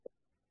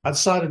I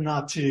decided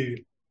not to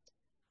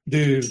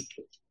do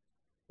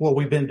what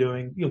we've been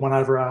doing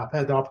whenever I've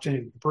had the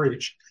opportunity to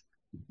preach,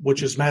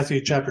 which is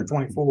Matthew chapter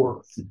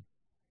 24.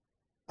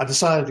 I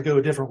decided to go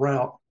a different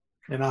route,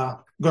 and I'm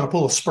going to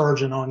pull a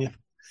Spurgeon on you.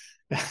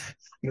 And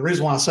the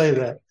reason why I say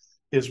that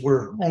is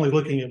we're only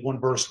looking at one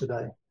verse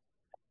today.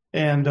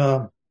 And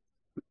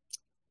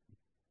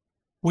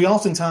we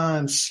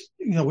oftentimes,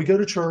 we go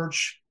to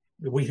church,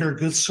 we hear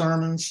good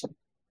sermons,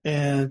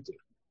 and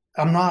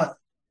I'm not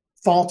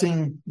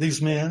faulting these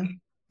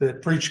men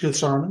that preach good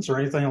sermons or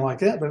anything like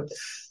that, but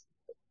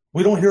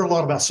we don't hear a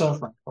lot about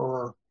suffering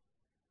or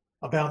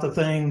about the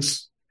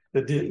things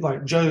that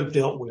like Job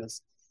dealt with.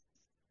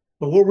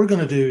 But what we're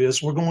going to do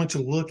is we're going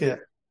to look at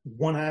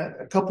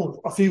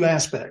a few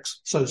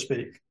aspects, so to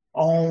speak,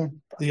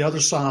 on the other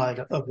side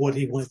of what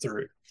he went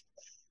through.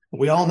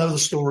 We all know the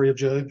story of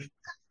Job.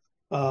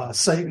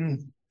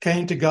 Satan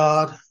came to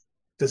God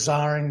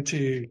desiring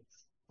to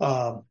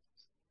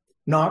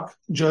knock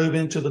Job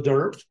into the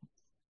dirt.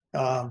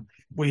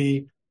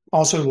 We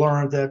also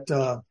learned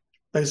that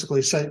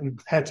basically Satan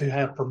had to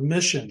have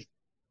permission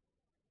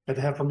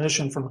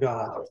from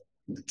God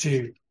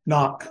to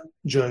knock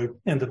Job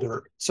in the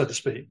dirt, so to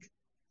speak.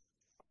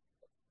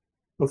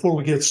 Before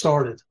we get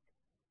started,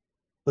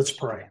 let's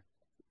pray.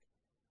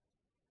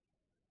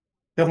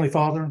 Heavenly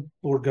Father,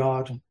 Lord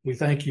God, we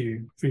thank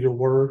you for your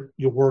word.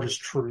 Your word is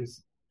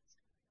truth.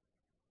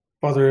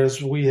 Father,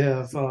 as we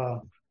have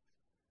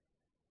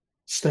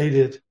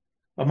stated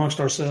amongst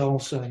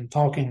ourselves and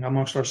talking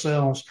amongst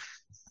ourselves,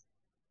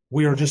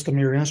 we are just a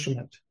mere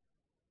instrument.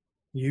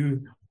 Your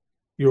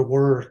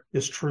word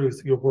is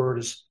truth. Your word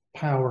is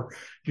power.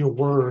 Your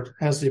word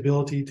has the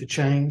ability to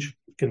change,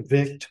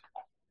 convict,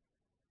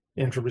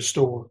 and to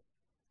restore.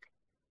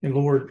 And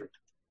Lord,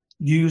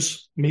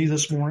 use me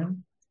this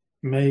morning.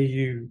 May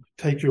you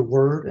take your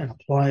word and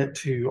apply it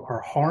to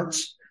our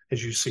hearts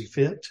as you see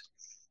fit.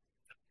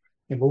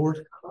 And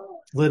Lord,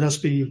 let us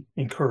be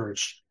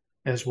encouraged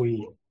as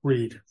we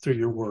read through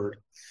your word.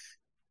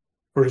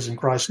 For it is in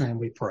Christ's name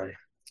we pray.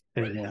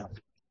 Amen.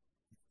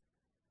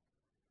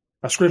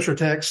 Our scripture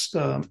text,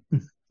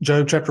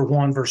 Job chapter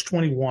 1, verse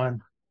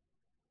 21.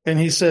 And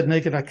he said,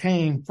 naked I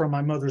came from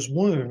my mother's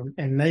womb,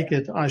 and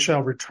naked I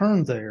shall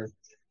return there.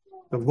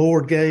 The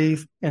Lord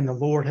gave, and the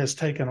Lord has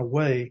taken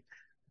away.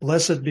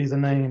 Blessed be the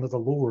name of the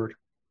Lord.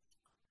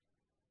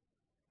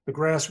 The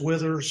grass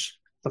withers,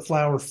 the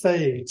flower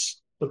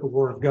fades, but the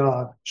word of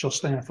God shall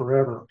stand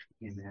forever.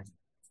 Amen.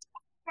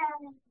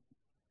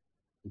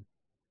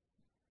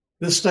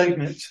 This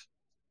statement,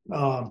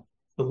 the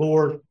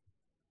Lord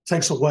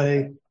takes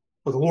away,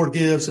 or the Lord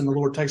gives and the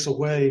Lord takes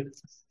away,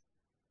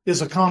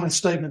 is a common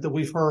statement that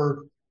we've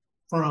heard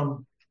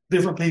from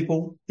different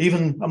people,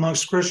 even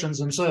amongst Christians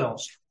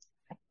themselves.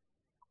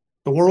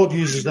 The world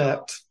uses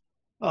that,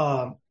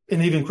 and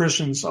even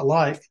Christians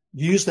alike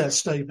use that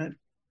statement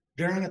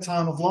during a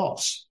time of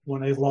loss,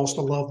 when they've lost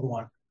a loved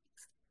one.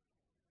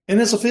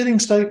 And it's a fitting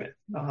statement.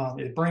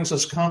 It brings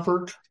us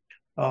comfort.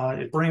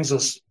 It brings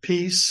us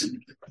peace,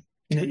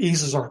 and it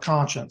eases our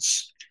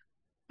conscience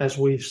as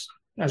we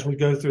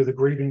go through the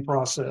grieving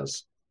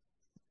process.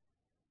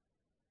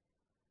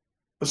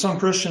 But some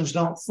Christians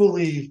don't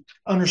fully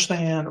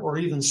understand or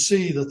even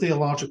see the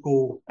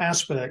theological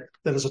aspect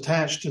that is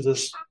attached to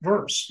this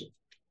verse.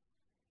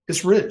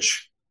 It's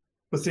rich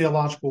with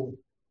theological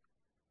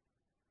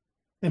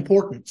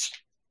importance.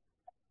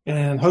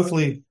 And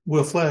hopefully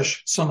we'll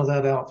flesh some of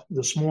that out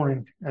this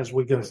morning as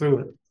we go through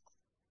it.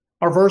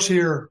 Our verse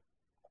here,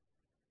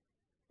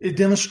 it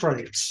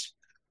demonstrates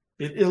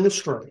and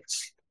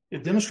illustrates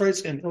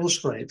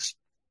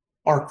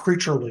our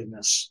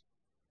creatureliness,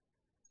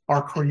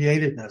 our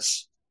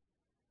createdness,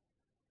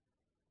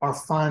 our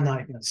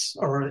finiteness,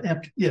 our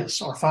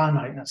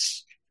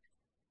finiteness.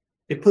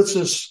 It puts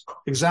us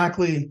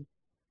exactly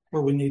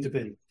where we need to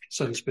be,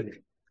 so to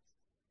speak.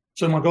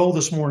 So my goal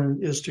this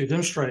morning is to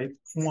demonstrate,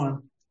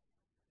 one,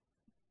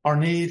 our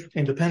need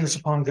and dependence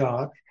upon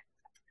God,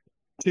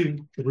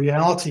 two, the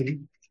reality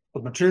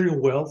of material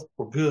wealth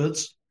or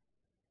goods,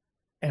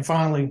 and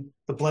finally,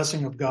 the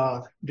blessing of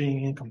God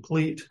being in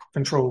complete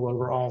control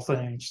over all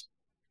things.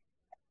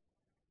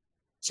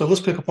 So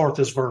let's pick apart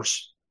this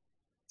verse.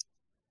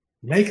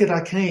 Naked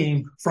I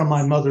came from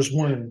my mother's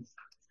womb.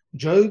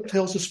 Job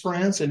tells his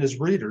friends and his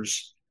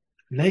readers,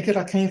 naked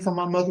I came from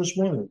my mother's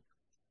womb.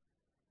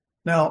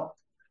 Now,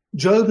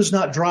 Job is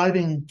not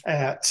driving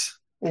at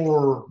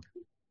or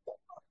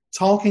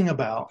talking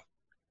about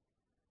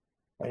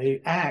an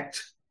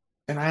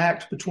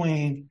act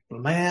between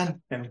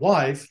man and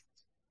wife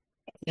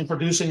in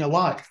producing a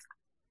life.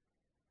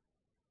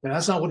 And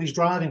that's not what he's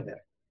driving at.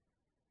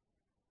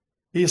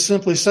 He is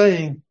simply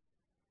saying,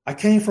 I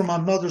came from my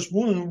mother's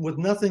womb with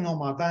nothing on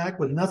my back,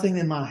 with nothing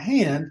in my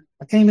hand.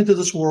 I came into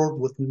this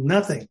world with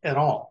nothing at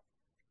all.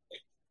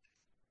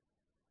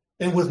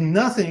 And with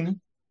nothing,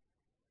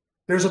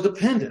 there's a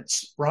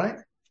dependence, right?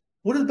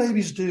 What do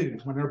babies do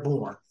when they're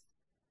born?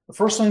 The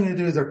first thing they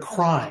do, they're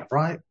crying,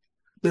 right?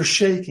 They're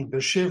shaking,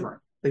 they're shivering.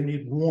 They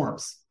need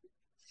warmth.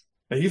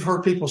 Now, you've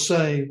heard people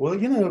say, well,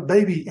 a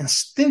baby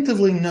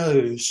instinctively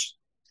knows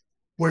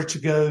where to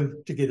go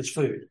to get his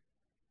food?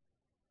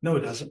 No,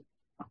 it doesn't.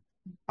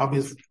 I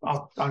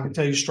can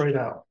tell you straight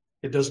out,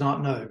 it does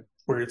not know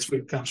where its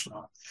food comes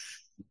from.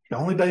 The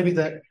only thing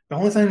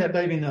that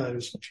baby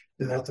knows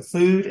is that the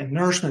food and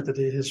nourishment that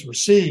it has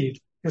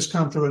received has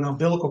come through an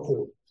umbilical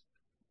cord.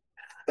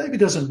 Baby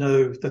doesn't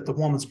know that the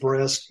woman's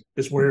breast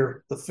is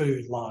where the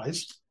food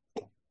lies.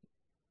 It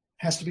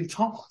has to be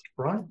taught,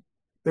 right?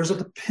 There's a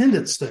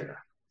dependence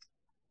there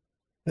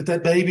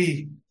that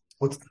baby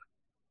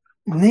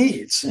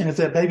needs. And if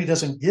that baby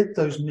doesn't get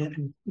those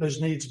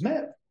needs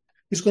met,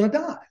 he's going to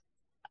die.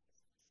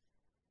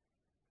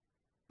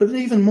 But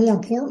even more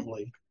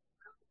importantly,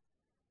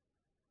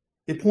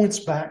 it points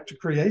back to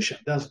creation,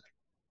 doesn't it?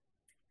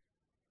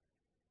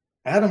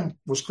 Adam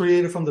was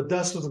created from the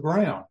dust of the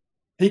ground.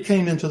 He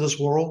came into this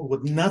world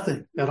with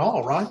nothing at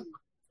all, right?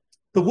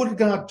 But what did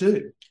God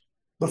do?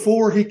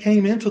 Before he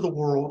came into the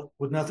world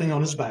with nothing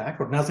on his back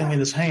or nothing in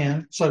his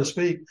hand, so to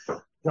speak,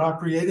 God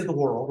created the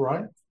world,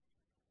 right?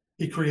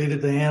 He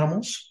created the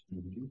animals.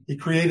 He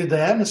created the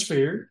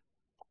atmosphere,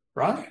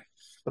 right?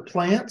 The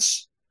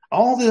plants.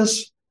 All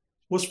this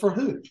was for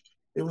who?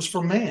 It was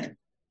for man,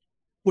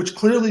 which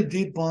clearly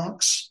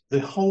debunks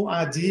the whole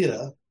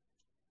idea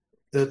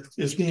that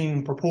is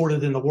being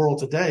purported in the world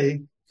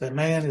today that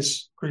man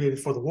is created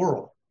for the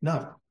world.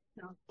 No,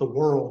 the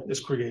world is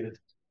created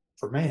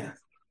for man.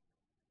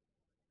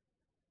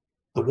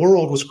 The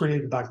world was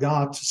created by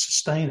God to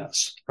sustain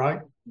us, right?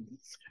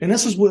 And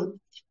this is what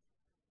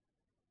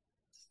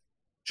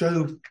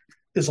Job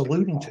is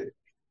alluding to.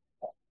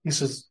 He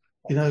says,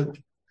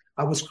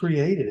 I was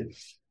created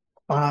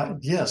by,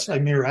 yes, a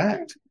mere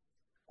act,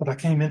 but I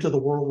came into the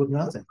world with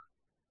nothing.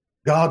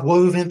 God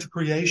wove into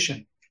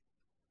creation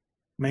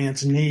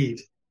man's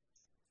need.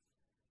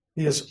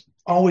 He is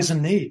always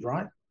in need,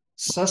 right?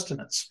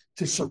 Sustenance,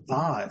 to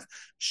survive,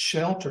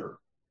 shelter.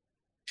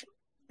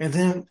 And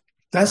then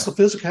that's the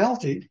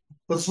physicality.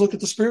 Let's look at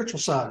the spiritual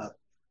side of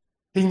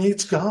it. He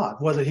needs God,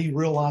 whether he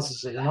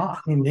realizes it or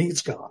not. He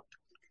needs God.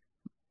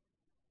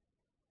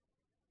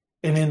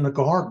 And in the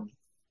garden,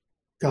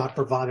 God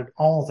provided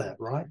all that,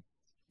 right?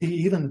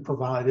 He even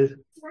provided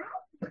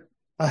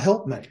a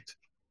helpmate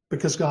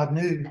because God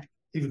knew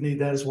he would need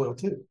that as well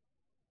too.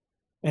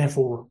 And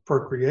for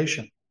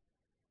procreation.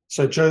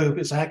 So Job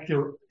is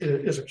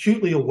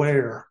acutely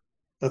aware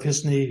of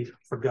his need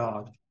for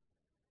God.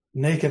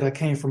 Naked I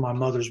came from my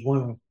mother's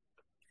womb.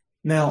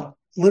 Now,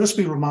 let us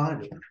be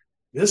reminded,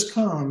 this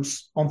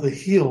comes on the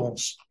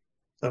heels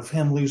of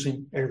him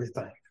losing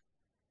everything.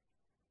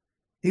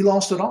 He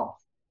lost it all.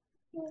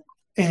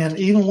 And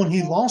even when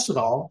he lost it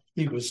all,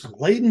 he was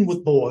laden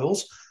with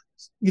boils,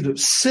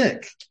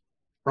 sick,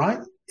 right?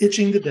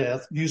 Itching to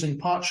death, using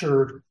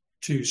potsherd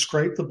to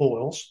scrape the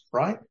boils,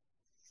 right?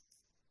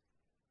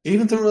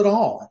 Even through it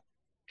all,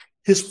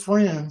 his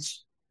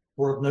friends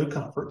were of no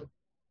comfort.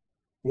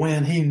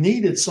 When he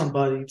needed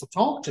somebody to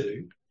talk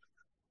to,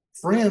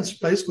 friends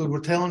basically were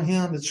telling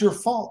him, it's your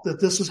fault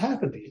that this has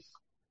happened to you,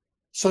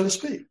 so to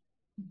speak.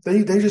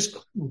 They just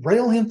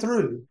rail him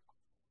through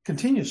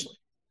continuously.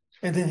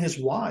 And then his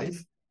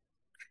wife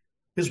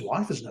is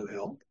no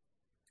help.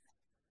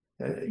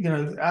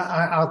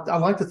 I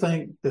like to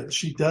think that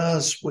she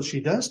does what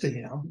she does to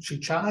him. She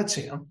chides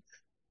him.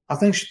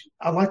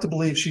 I like to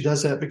believe she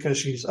does that because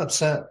she's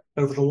upset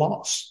over the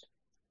loss,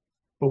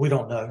 but we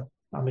don't know.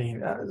 I mean,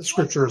 the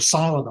scripture is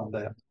silent on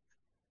that.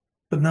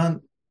 But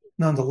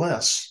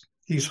nonetheless,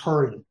 he's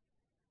hurting.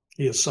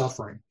 He is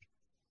suffering.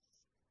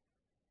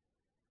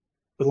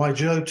 But like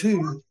Job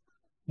too,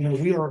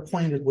 we are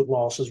acquainted with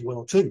loss as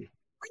well too,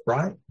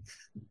 right?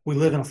 We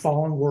live in a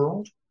fallen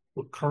world.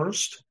 We're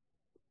cursed.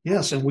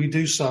 Yes, and we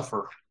do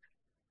suffer.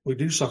 We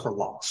do suffer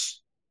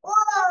loss.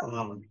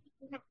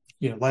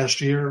 Last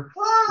year,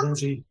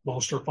 Lindsay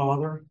lost her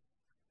father,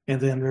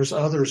 and then there's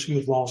others who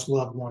have lost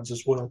loved ones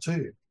as well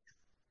too.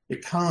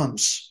 It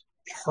comes,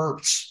 it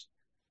hurts,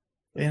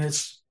 and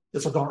it's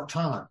a dark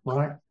time,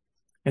 right?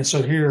 And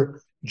so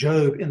here,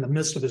 Job, in the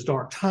midst of his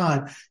dark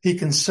time, he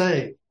can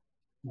say,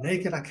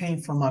 naked I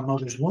came from my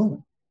mother's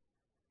womb.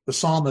 The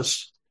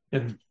psalmist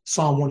in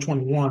Psalm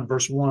 121,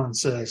 verse 1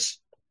 says,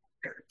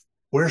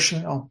 where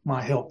shall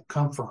my help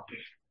come from?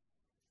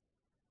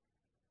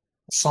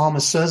 The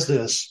psalmist says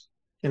this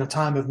in a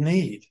time of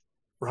need,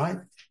 right?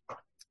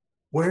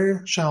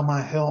 Where shall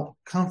my help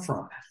come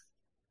from?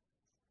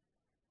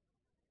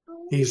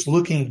 He's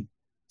looking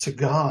to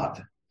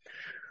God.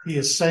 He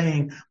is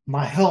saying,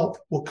 my help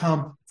will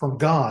come from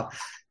God.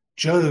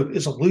 Job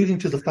is alluding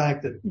to the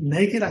fact that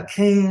naked I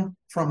came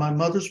from my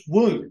mother's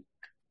womb.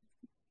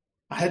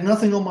 I had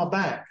nothing on my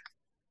back.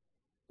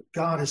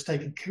 God has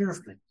taken care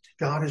of me.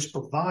 God has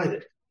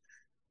provided.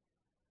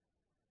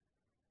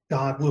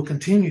 God will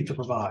continue to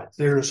provide.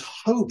 There is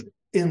hope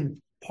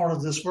in part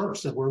of this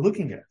verse that we're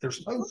looking at.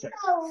 There's hope there.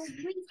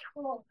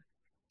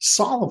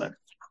 Solomon,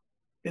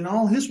 in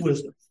all his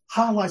wisdom,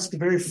 highlights the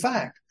very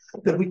fact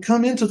that we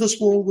come into this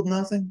world with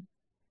nothing,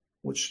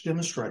 which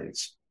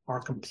demonstrates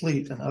our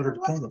complete and utter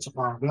dependence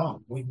upon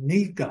God. We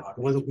need God,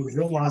 whether we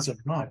realize it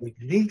or not. We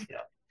need him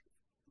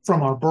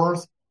from our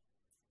birth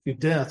through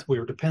death, we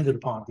are dependent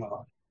upon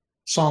God.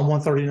 Psalm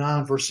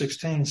 139, verse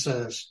 16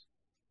 says,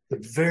 the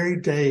very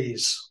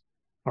days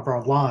of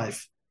our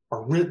life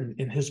are written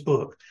in his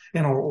book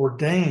and are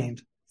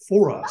ordained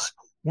for us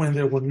when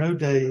there were no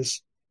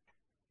days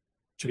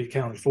to be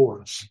counted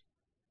for us.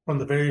 From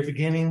the very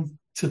beginning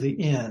to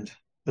the end,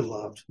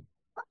 beloved,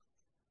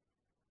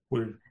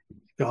 where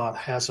God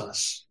has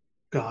us.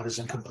 God is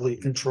in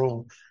complete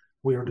control.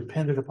 We are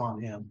dependent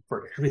upon him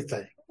for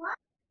everything.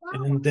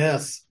 And in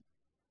death,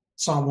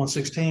 Psalm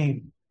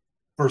 116,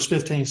 verse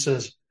 15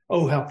 says,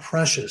 oh, how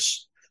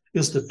precious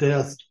is the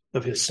death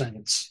of his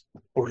saints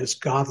or his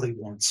godly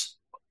ones.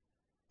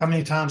 How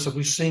many times have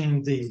we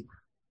seen the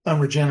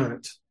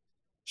unregenerate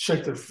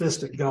shake their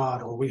fist at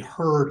God, or we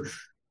heard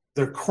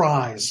their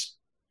cries,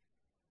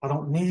 I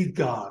don't need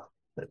God,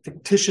 that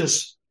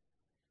fictitious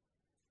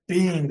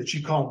being that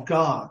you call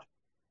God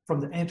from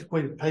the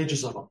antiquated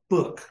pages of a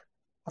book.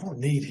 I don't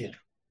need him. How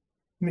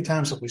many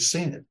times have we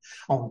seen it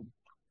on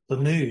the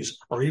news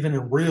or even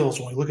in reels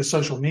when we look at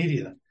social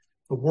media?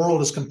 The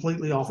world is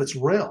completely off its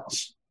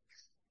rails,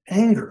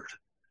 angered,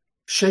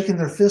 shaking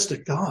their fist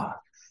at God,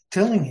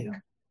 telling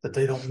him that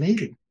they don't need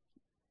him.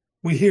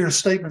 We hear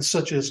statements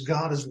such as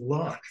God is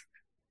love,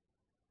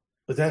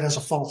 but that is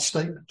a false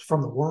statement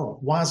from the world.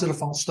 Why is it a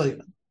false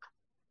statement?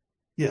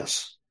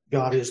 Yes,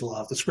 God is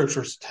love. The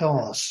scriptures tell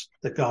us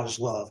that God is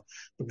love,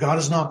 but God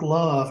is not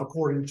love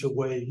according to the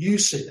way you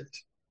see it.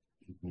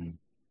 Mm-hmm.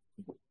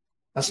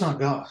 That's not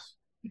God.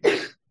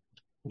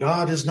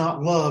 God is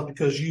not love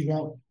because you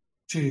want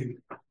to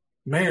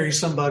marry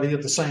somebody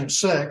of the same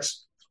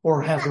sex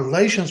or have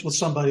relations with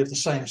somebody of the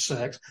same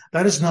sex.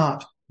 That is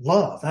not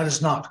love. That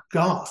is not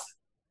God.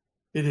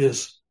 It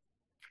is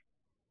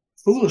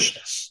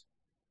foolishness.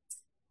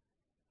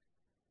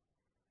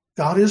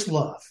 God is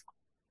love.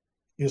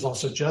 He is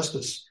also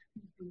justice.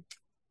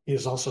 He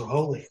is also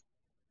holy.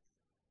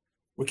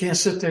 We can't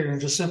sit there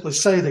and just simply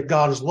say that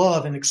God is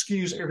love and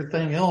excuse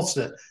everything else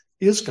that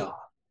is God.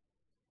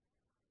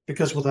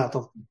 Because without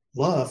the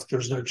love,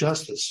 there's no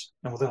justice.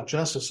 And without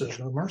justice, there's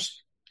no mercy.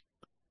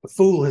 The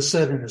fool has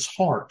said in his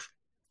heart,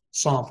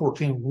 Psalm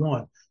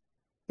 14:1,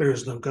 there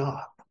is no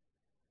God.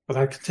 But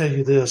I can tell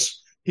you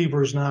this,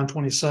 Hebrews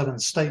 9:27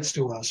 states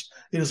to us,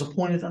 it is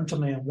appointed unto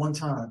man one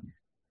time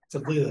to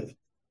live.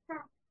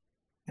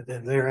 And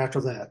then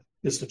thereafter that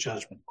is the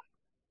judgment.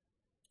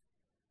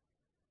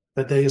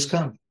 That day is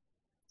coming.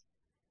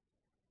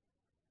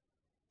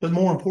 But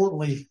more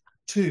importantly,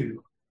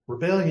 too,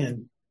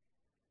 rebellion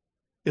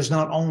is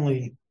not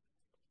only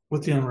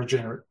with the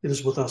unregenerate, it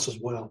is with us as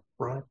well,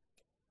 right?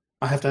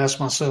 I have to ask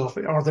myself,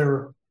 are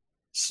there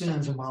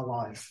sins in my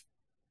life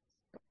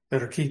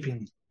that are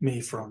keeping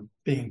me from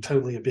being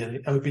totally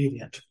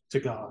obedient to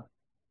God?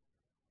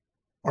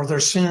 Are there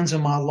sins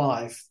in my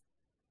life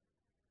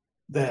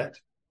that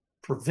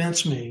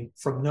prevents me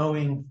from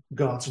knowing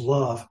God's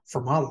love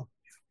for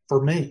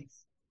me?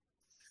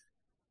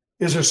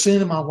 Is there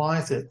sin in my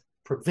life that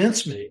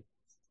prevents me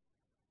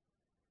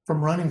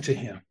from running to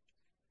him?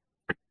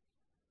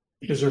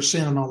 Is there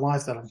sin in my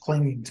life that I'm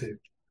clinging to,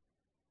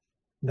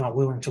 not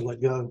willing to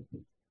let go?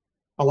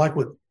 I like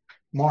what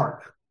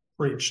Mark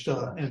preached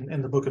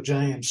in the book of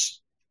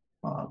James.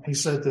 He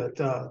said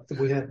that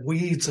we have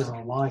weeds in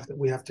our life that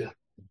we have to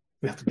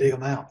dig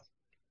them out.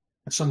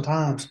 And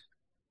sometimes,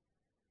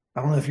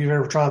 I don't know if you've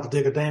ever tried to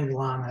dig a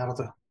dandelion out of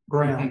the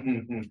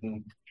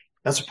ground.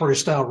 That's a pretty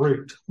stout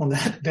root on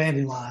that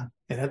dandelion,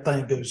 and that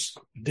thing goes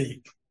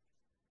deep.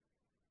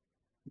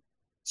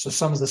 So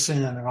some of the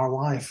sin in our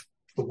life,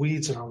 the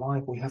weeds in our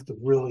life, we have to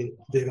really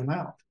dig them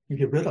out and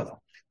get rid of them.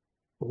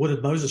 But what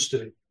did Moses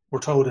do? We're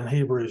told in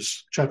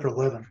Hebrews chapter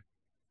 11,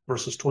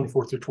 verses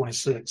 24 through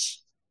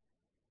 26.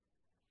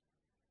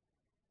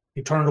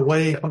 He turned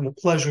away from the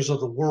pleasures of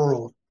the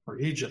world, or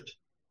Egypt,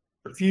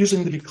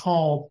 refusing to be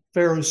called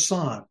Pharaoh's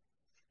son,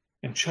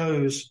 and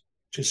chose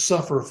to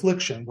suffer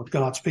affliction with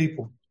God's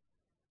people.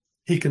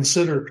 He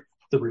considered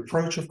the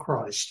reproach of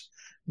Christ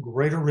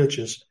greater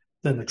riches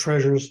than the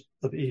treasures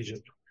of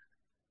Egypt,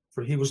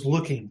 for he was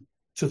looking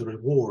to the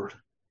reward,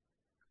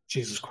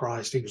 Jesus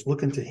Christ. He was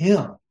looking to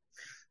him,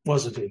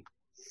 wasn't he?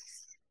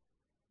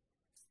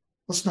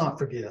 Let's not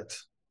forget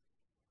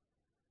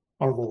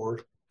our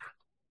Lord.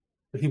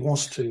 But he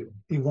wants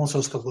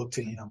us to look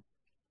to him.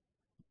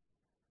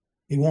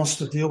 He wants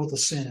to deal with the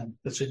sin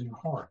that's in your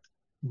heart,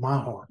 my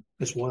heart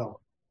as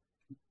well.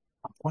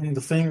 I'm pointing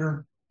the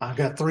finger. I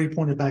got three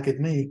pointed back at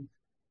me.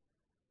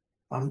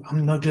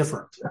 I'm no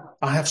different.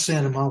 I have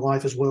sin in my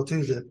life as well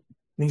too that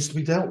needs to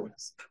be dealt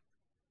with.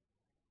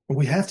 And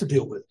we have to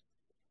deal with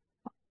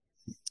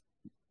it.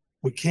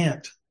 We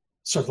can't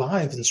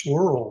survive this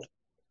world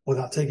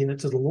without taking it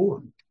to the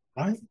Lord,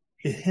 right?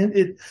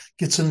 It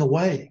gets in the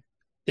way.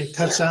 It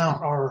cuts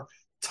out our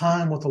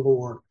time with the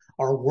Lord,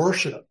 our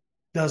worship,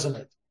 doesn't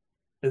it?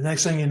 The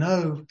next thing you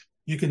know,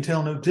 you can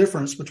tell no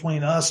difference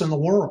between us and the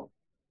world.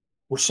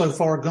 We're so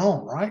far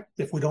gone, right?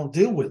 If we don't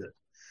deal with it,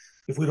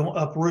 if we don't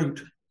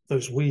uproot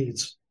those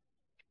weeds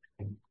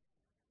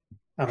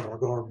out of our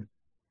garden.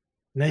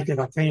 Naked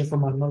I came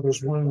from my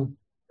mother's womb,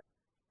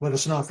 Let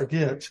us not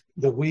forget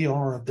that we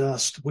are of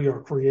dust. We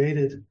are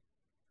created.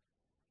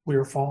 We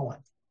are fallen.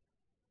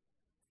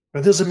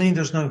 That doesn't mean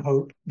there's no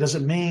hope.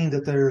 Doesn't mean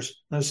that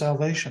there's no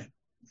salvation.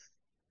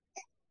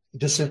 It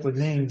just simply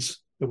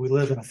means that we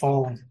live in a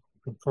fallen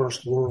and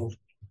cursed world.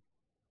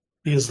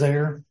 He is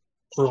there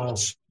for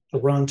us to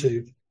run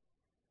to.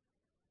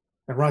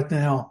 And right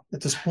now,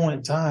 at this point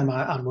in time,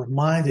 I'm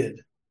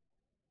reminded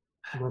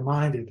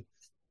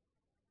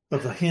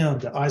of the hymn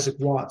that Isaac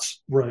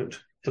Watts wrote,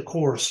 the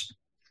chorus,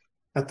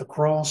 at the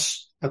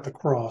cross,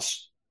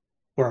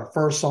 where I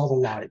first saw the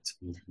light,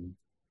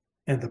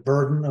 and the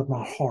burden of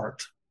my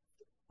heart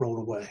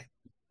rolled away.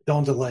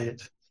 Don't delay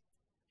it.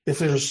 If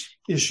there's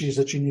issues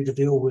that you need to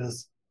deal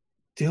with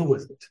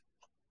it.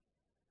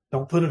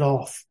 Don't put it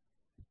off.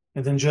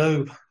 And then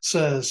Job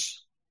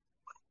says,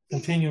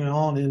 continuing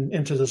on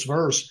into this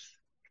verse,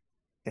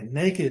 and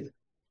naked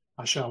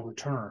I shall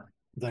return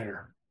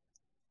there.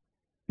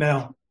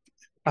 Now,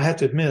 I have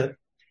to admit,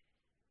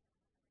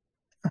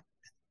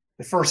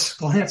 the first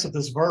glance at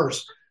this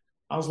verse,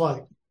 I was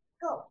like,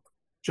 oh,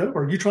 Job,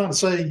 are you trying to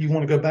say you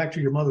want to go back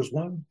to your mother's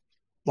womb?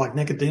 Like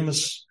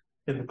Nicodemus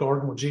in the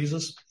garden with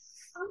Jesus?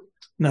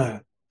 No,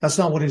 that's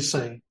not what he's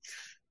saying.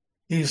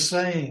 He's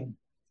saying,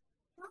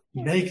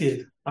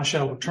 naked I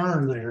shall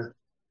return there,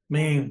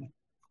 meaning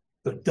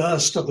the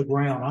dust of the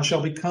ground. I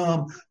shall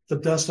become the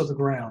dust of the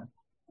ground.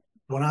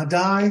 When I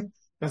die,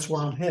 that's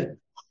where I'm headed.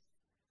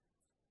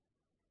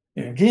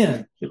 And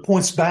again, it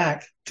points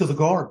back to the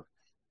garden,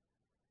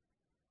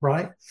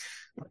 right?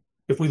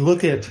 If we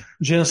look at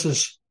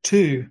Genesis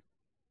chapter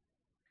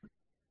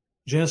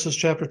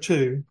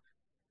 2,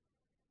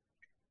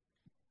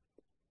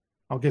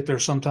 I'll get there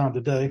sometime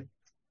today.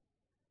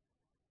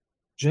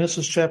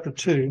 Genesis chapter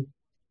 2,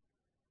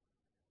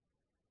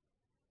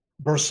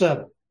 verse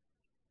 7.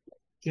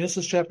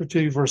 Genesis chapter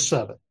 2, verse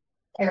 7.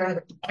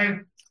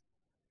 Then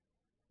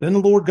the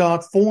Lord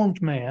God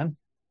formed man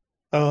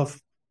of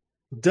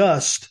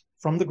dust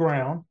from the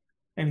ground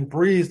and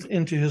breathed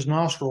into his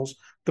nostrils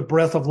the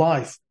breath of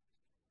life,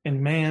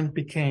 and man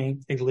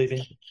became a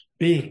living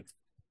being.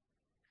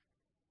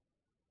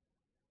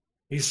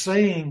 He's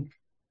saying,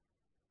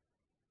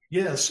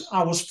 yes,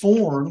 I was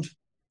formed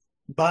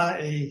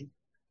by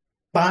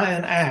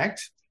an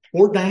act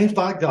ordained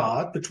by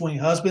God between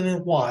husband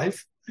and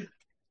wife,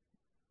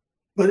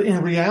 but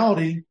in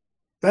reality,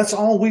 that's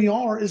all we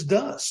are, is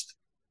dust.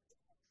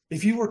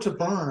 If you were to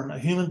burn a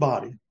human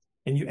body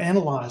and you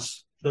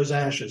analyze those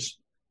ashes,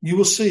 you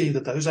will see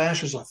that those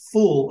ashes are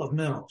full of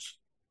minerals: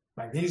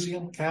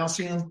 magnesium,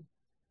 calcium,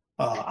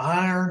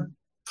 iron,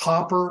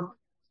 copper,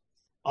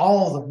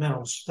 all the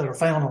minerals that are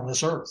found on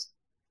this earth.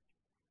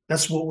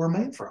 That's what we're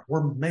made from.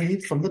 We're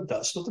made from the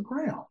dust of the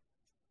ground.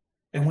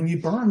 And when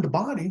you burn the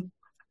body,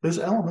 those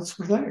elements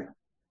were there.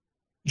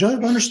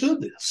 Job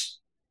understood this.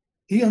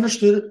 He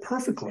understood it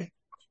perfectly.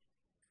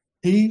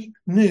 He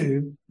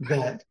knew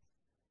that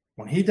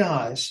when he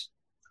dies,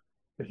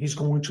 that he's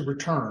going to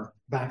return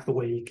back the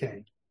way he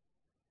came.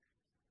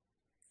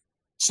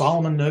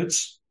 Solomon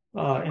notes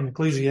in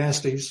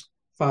Ecclesiastes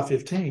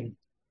 5:15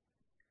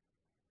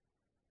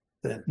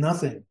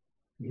 that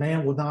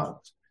man will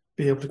not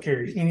be able to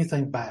carry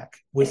anything back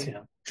with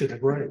him to the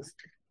grave,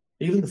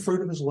 even the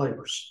fruit of his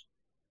labors.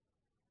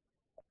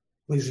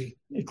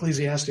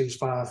 Ecclesiastes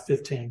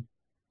 5:15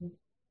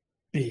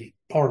 be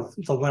part of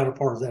the latter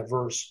part of that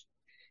verse.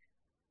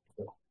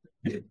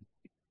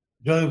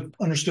 Job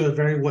understood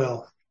very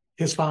well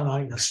his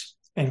finiteness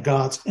and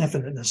God's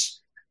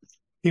infiniteness.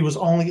 He was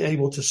only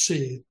able to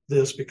see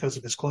this because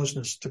of his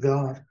closeness to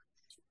God.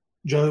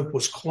 Job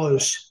was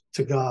close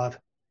to God.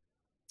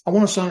 I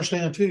want us to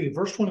understand too,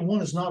 verse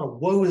 21 is not a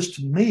woe is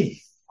to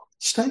me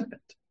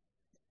statement.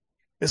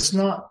 It's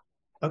not,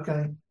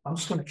 okay, I'm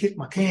just going to kick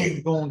my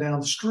can going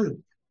down the street.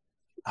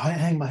 I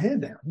hang my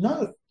head down.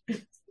 No.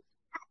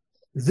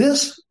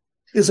 This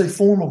is a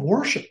form of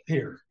worship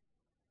here.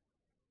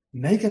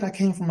 Naked I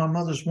came from my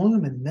mother's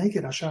womb, and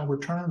naked I shall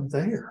return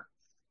there.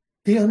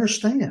 He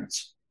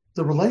understands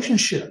the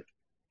relationship.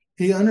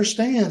 He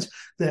understands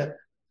that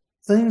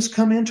things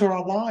come into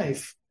our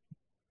life.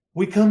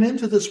 We come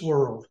into this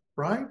world,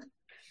 right?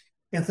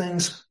 And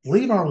things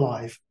leave our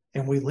life,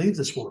 and we leave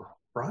this world,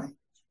 right?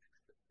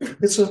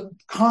 It's a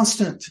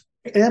constant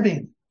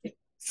ebbing,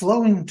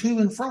 flowing to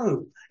and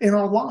fro in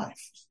our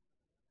life.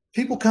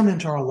 People come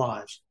into our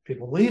lives.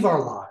 People leave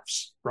our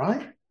lives,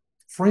 right?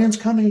 Friends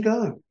come and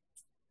go.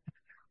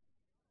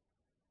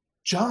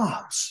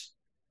 Jobs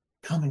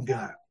come and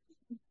go.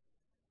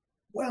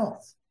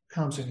 Wealth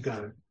comes and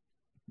goes.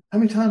 How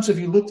many times have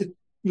you looked at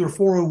your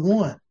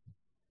 401?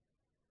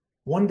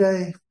 One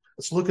day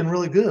it's looking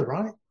really good,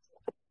 right?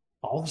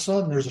 All of a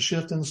sudden there's a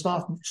shift in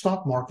the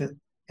stock market,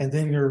 and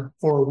then your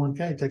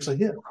 401k takes a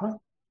hit, right?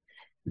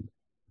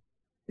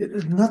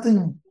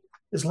 Nothing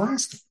is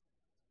lasting.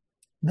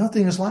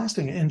 Nothing is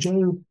lasting. And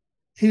Job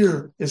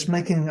here is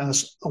making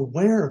us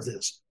aware of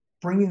this,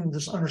 bringing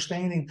this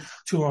understanding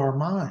to our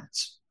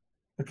minds.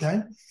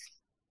 Okay?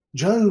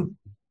 Job,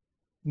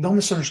 don't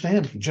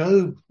misunderstand me.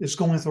 Job is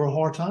going through a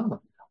hard time right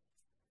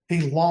now.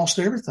 He lost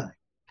everything.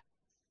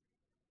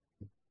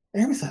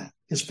 everything,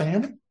 his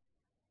family,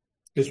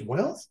 his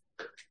wealth.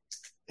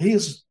 He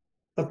is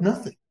of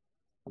nothing.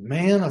 A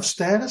man of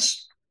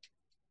status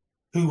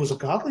who was a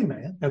godly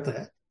man at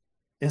that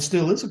and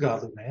still is a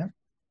godly man,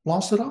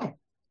 lost it all.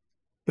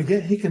 But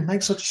yet he can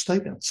make such a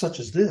statement such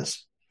as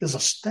this is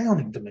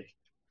astounding to me.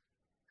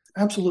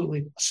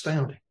 Absolutely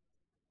astounding.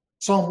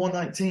 Psalm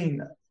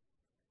 119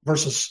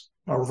 verse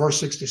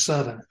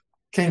 67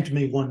 came to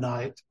me one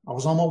night. I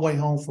was on my way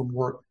home from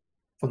work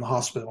from the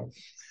hospital.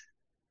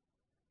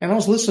 And I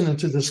was listening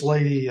to this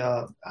lady.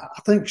 I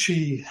think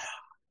she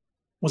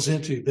was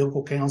into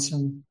biblical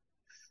counseling,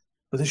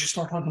 but then she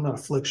started talking about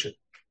affliction.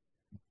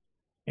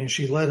 And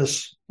she led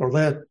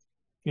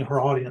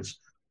her audience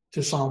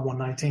to Psalm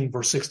 119,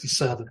 verse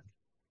 67.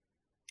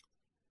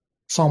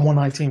 Psalm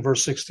 119,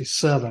 verse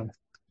 67.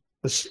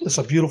 It's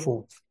a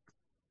beautiful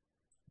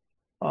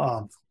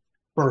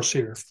verse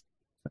here.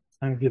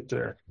 I can get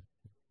there.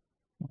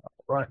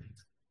 Right.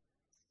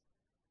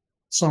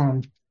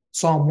 Psalm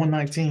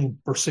 119,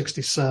 verse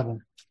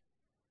 67.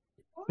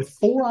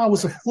 Before I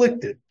was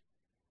afflicted,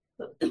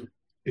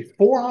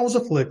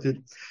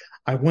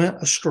 I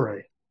went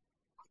astray.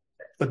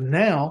 But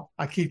now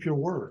I keep your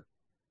word.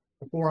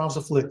 Before I was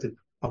afflicted,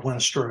 I went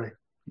astray.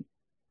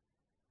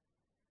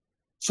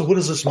 So what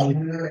does this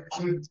mean?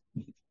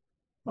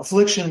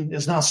 Affliction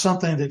is not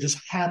something that just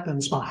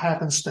happens by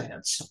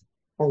happenstance,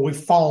 or we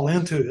fall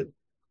into it,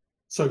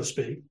 so to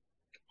speak.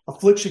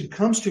 Affliction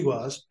comes to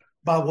us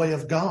by way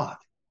of God.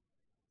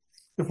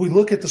 If we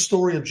look at the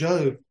story of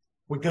Job,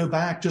 we go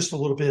back just a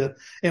little bit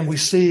and we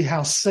see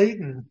how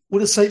what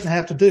does Satan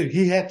have to do?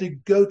 He had to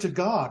go to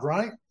God,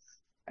 right?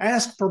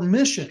 Ask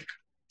permission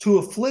to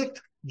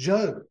afflict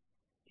Job.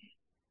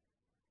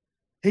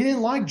 He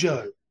didn't like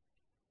Job.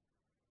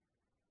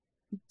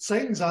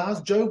 Satan's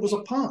eyes, Job was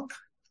a punk.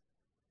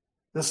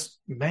 This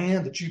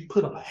man that you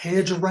put a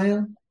hedge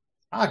around,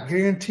 I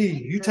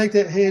guarantee you take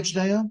that hedge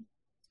down,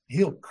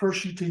 he'll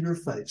curse you to your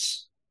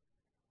face.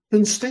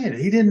 Couldn't stand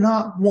it. He did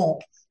not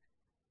want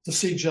to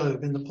see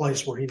Job in the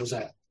place where he was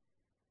at.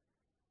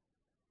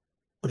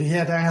 But he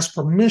had to ask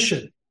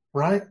permission,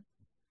 right?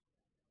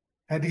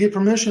 Had to get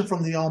permission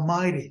from the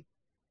Almighty.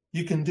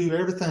 You can do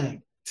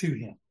everything to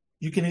him.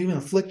 You can even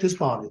afflict his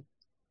body,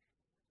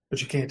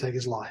 but you can't take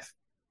his life.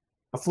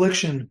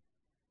 Affliction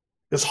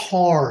is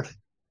hard.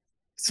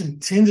 It's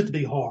intended to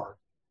be hard.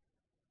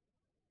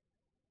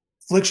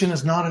 Affliction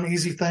is not an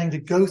easy thing to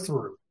go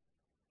through.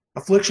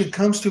 Affliction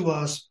comes to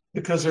us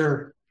because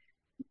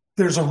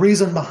there's a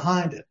reason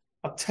behind it,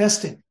 a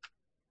testing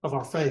of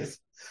our faith.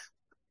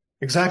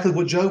 Exactly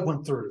what Job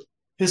went through.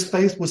 His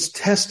faith was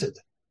tested.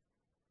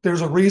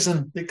 There's a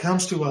reason it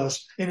comes to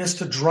us, and it's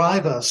to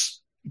drive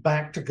us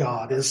back to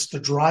God. It's to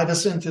drive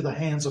us into the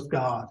hands of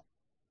God.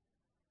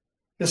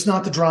 It's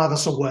not to drive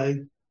us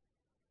away.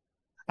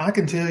 I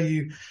can tell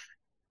you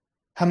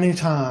how many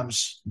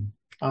times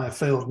I have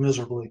failed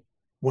miserably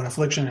when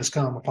affliction has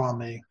come upon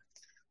me.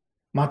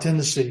 My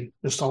tendency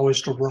is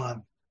always to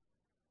run.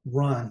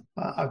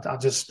 I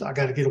got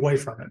to get away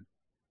from it.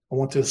 I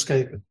want to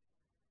escape it.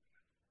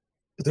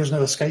 But there's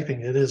no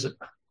escaping it, is it?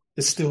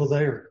 It's still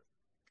there.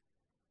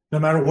 No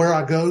matter where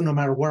I go, no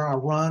matter where I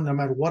run, no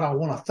matter what I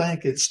want to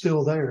think, it's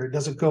still there. It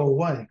doesn't go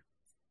away.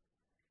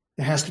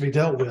 It has to be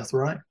dealt with,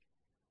 right?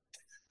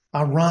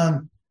 I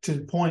run to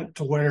the point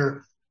to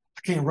where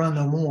I can't run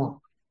no more.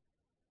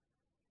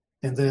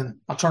 And then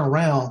I turn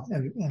around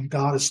and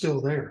God is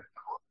still there.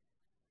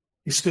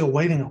 He's still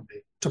waiting on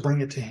me to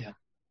bring it to him.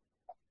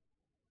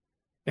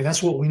 And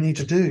that's what we need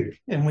to do.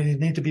 And we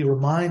need to be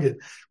reminded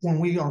when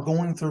we are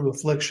going through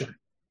affliction,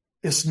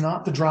 it's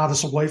not to drive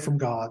us away from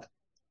God.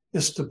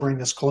 It's to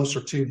bring us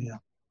closer to him.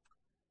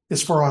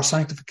 It's for our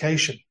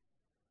sanctification.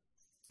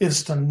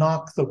 It's to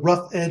knock the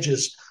rough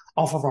edges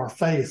off of our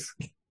faith.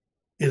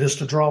 It is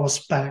to draw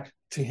us back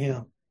to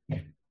him.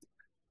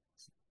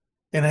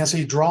 And as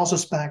he draws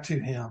us back to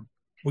him,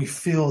 we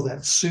feel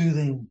that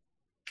soothing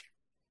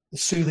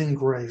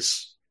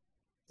grace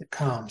that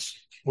comes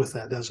with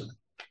that, doesn't it?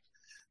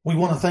 We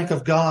want to think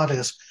of God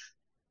as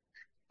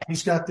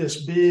he's got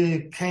this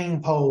big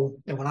cane pole,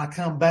 and when I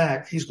come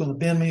back, he's going to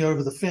bend me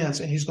over the fence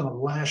and he's going to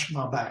lash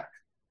my back.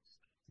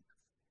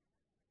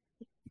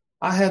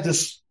 I had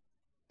this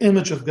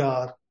image of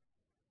God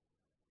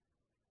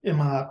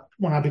when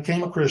I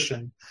became a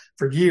Christian.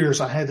 For years,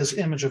 I had this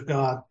image of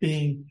God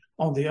being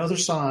on the other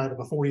side of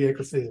a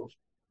 40-acre field.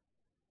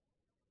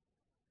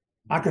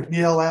 I could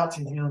yell out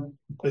to him,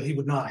 but he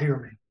would not hear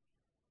me.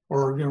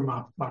 Or,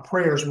 my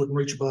prayers wouldn't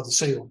reach above the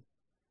ceiling.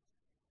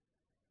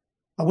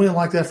 I went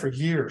like that for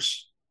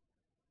years.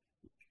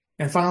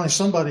 And finally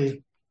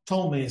somebody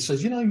told me, and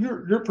says,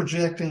 you're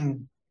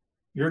projecting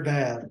your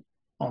dad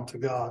onto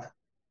God.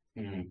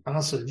 Mm-hmm. And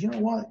I said, you know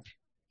what?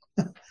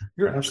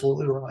 You're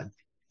absolutely right.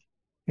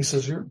 He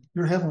says, your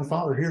Heavenly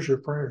Father hears your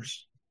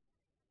prayers.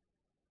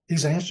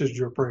 He's answered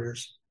your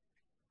prayers.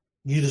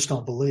 You just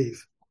don't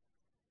believe.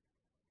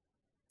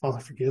 Father,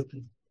 forgive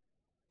me.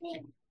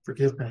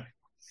 Forgive me.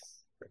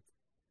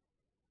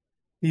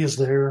 He is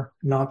there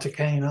not to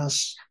cane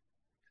us.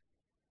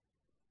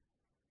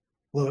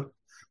 Look,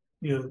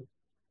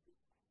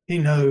 He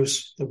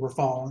knows that we're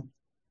fallen.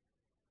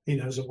 He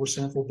knows that we're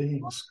sinful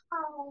beings.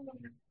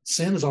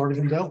 Sin has already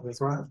been dealt with,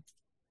 right?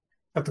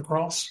 At the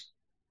cross.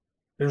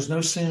 There's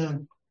no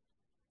sin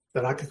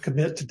that I could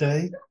commit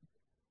today.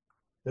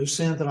 No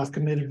sin that I've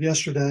committed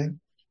yesterday.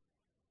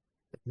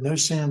 No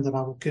sin that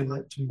I will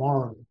commit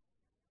tomorrow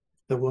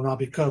that will not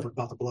be covered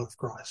by the blood of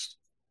Christ.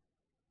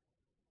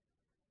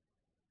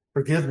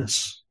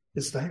 Forgiveness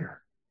is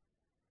there.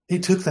 He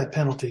took that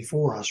penalty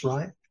for us,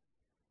 right?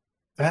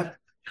 That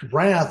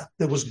wrath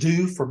that was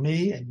due for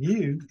me and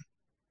you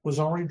was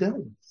already dealt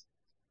with.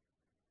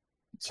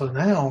 So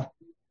now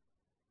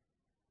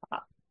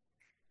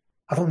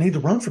I don't need to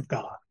run from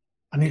God.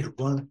 I need to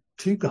run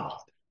to God.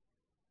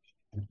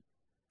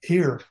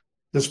 Here,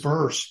 this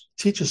verse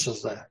teaches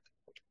us that.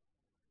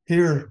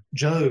 Here,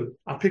 Job,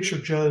 I picture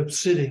Job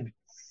sitting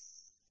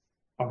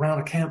around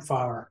a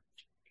campfire,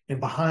 and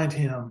behind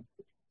him,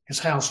 his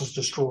house is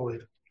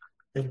destroyed.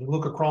 And you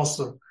look across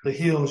the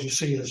hills, you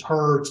see his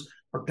herds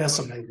are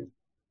decimated.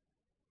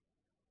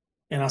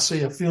 And I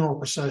see a funeral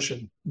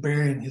procession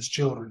burying his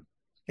children.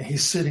 And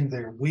he's sitting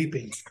there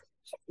weeping,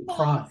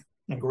 crying,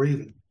 and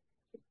grieving.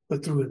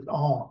 But through it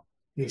all,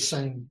 he's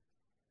saying,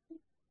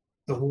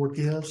 the Lord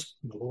gives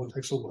and the Lord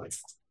takes away.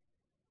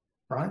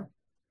 Right?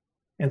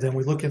 And then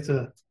we look at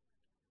the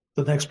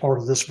next part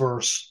of this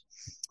verse.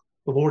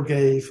 The Lord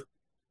gave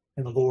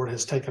and the Lord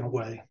has taken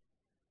away.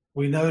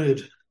 We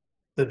noted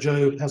that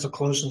Job has a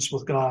closeness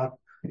with God,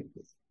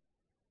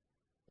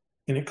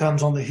 and it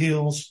comes on the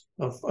heels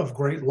of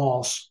great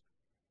loss.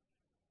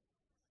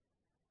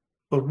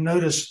 But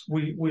notice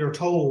we are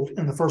told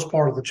in the first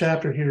part of the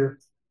chapter here,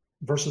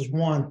 verses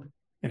 1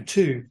 and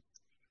 2,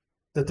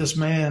 that this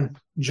man,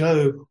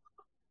 Job,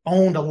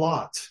 owned a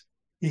lot.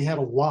 He had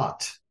a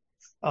lot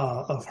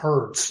of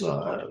herds.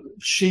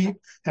 Sheep,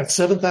 had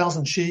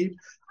 7,000 sheep,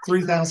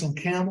 3,000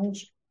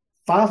 camels,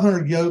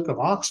 500 yoke of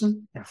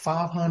oxen, and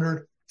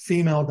 500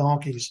 female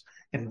donkeys,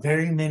 and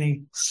very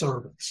many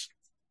servants.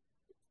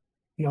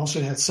 He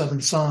also had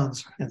 7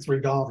 sons and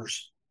 3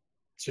 daughters.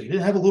 So he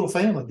didn't have a little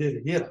family, did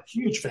he? He had a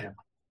huge family,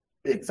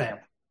 big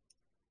family.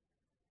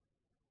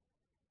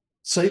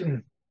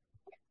 Satan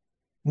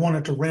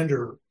wanted to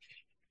render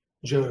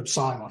Job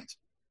silent.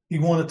 He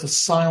wanted to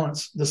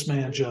silence this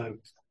man, Job.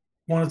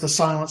 Wanted to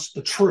silence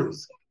the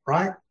truth,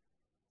 right?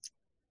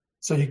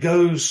 So he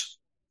goes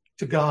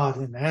to God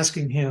and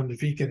asking him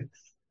if he can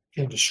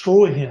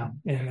destroy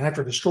him. And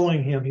after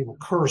destroying him, he will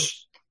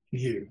curse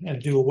you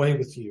and do away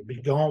with you,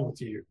 be gone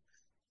with you.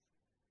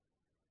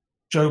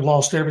 Job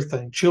lost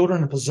everything,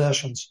 children and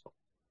possessions.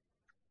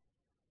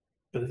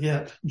 But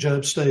yet,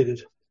 Job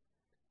stated,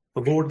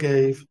 the Lord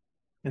gave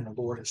and the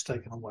Lord has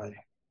taken away.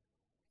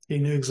 He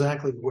knew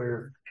exactly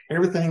where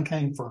everything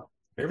came from.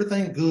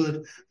 Everything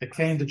good that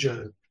came to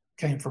Job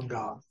came from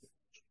God.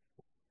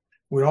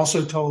 We're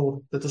also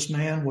told that this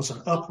man was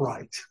an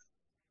upright,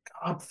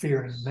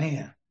 God-fearing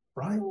man,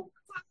 right? There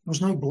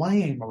was no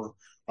blame or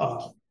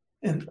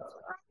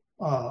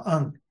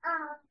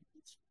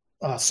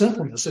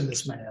sinfulness in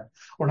this man,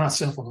 or not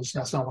sinfulness,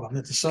 that's not what I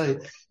meant to say,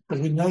 but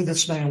we know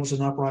this man was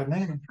an upright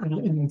man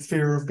in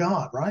fear of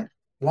God, right?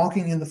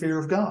 Walking in the fear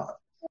of God.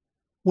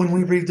 When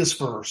we read this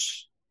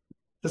verse,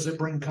 does it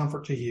bring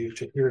comfort to you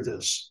to hear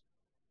this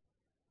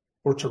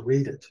or to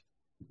read it?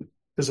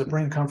 Does it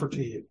bring comfort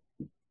to you?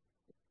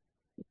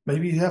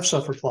 Maybe you have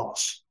suffered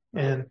loss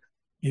and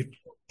you've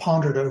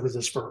pondered over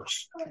this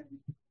verse.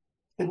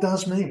 It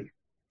does me.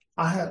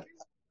 I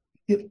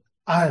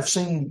have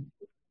seen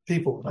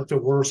people at their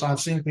worst.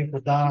 I've seen people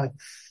die.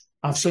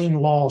 I've seen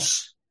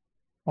loss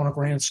on a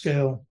grand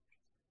scale.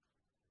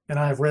 And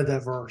I have read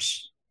that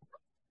verse.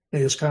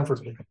 It has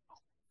comforted me.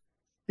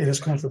 It has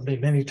comforted me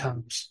many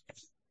times.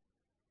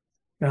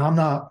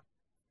 Now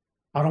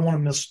I don't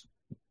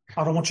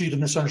want you to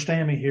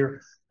misunderstand me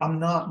here. I'm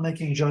not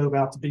making Job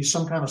out to be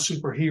some kind of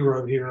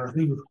superhero here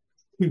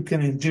who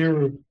can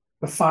endure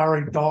the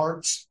fiery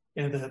darts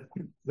and that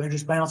they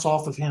just bounce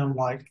off of him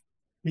like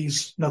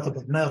he's nothing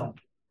but metal.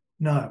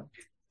 No.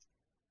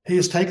 He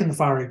has taken the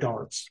fiery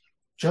darts.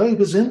 Job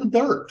is in the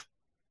dirt.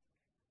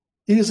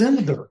 He is in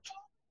the dirt.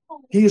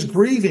 He is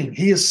grieving.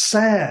 He is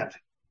sad.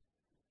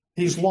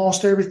 He's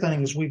lost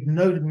everything, as we've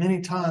noted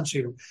many times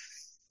here.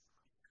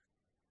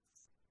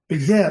 But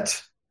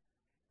yet,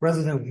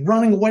 rather than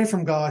running away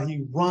from God,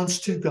 he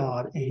runs to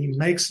God and he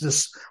makes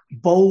this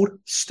bold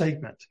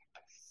statement.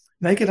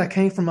 Naked I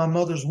came from my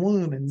mother's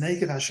womb, and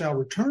naked I shall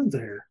return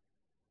there.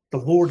 The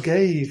Lord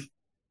gave,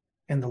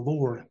 and the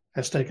Lord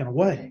has taken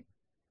away.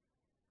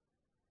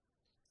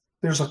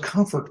 There's a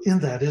comfort in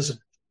that, isn't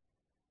it?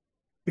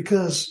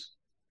 Because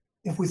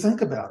if we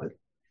think about it,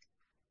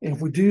 and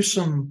if we do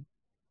some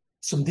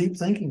deep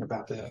thinking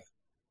about that,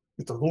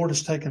 if the Lord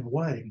has taken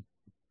away,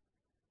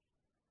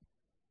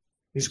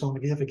 he's going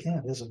to give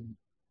again, isn't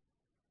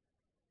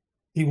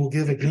he? He will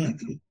give again.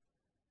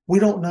 We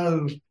don't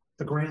know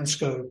the grand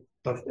scope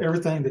of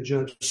everything that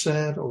Job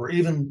said or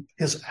even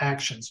his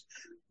actions.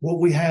 What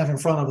we have in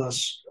front of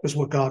us is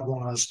what God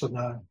wanted us to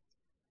know.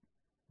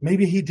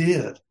 Maybe he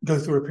did go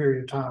through a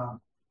period of time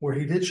where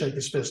he did shake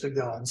his fist at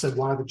God and said,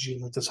 why did you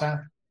let this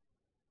happen?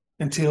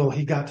 until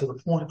he got to the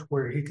point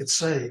where he could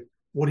say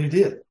what he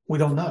did. We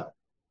don't know.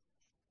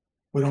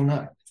 We don't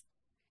know.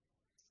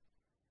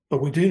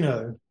 But we do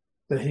know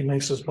that he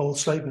makes this bold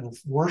statement of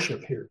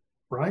worship here,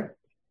 right?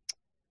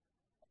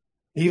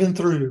 Even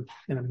through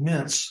an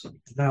immense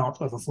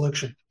amount of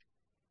affliction.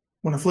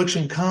 When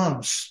affliction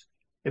comes,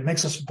 it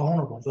makes us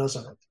vulnerable,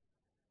 doesn't it?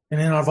 And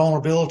in our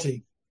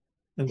vulnerability,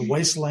 in the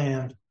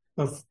wasteland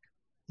of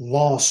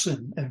loss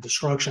and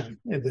destruction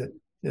that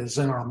is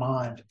in our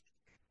mind,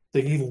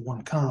 the evil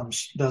one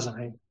comes, doesn't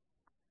he?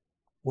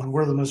 When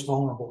we're the most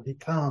vulnerable, he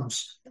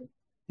comes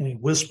and he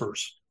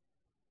whispers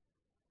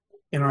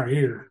in our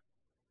ear.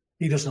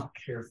 He does not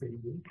care for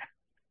you.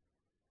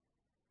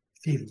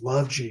 If he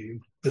loved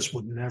you, this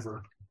would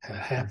never have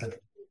happened.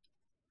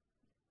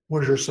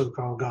 Where's your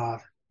so-called God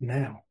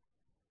now?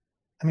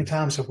 How many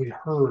times have we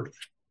heard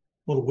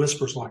little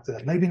whispers like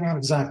that? Maybe not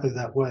exactly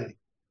that way,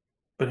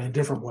 but in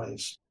different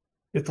ways.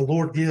 If the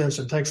Lord gives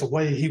and takes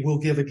away, he will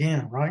give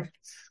again, right?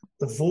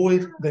 The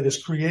void that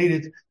is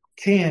created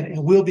can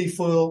and will be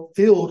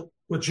filled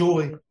with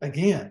joy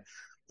again.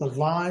 The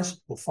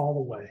lies will fall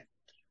away.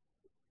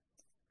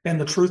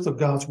 And the truth of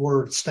God's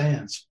word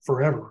stands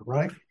forever,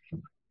 right?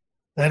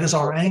 That is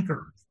our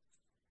anchor.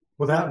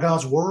 Without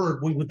God's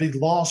word, we would be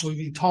lost. We'd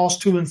be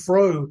tossed to and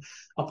fro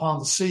upon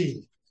the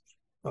sea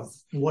of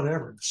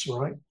whatever it's,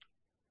 right?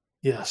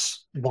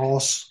 Yes,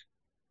 loss,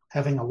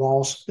 having a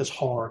loss is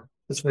hard.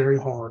 It's very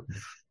hard,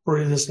 for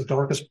it is the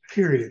darkest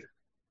period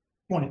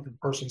point in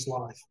a person's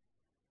life.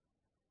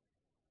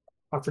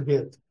 I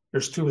forget,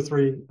 there's three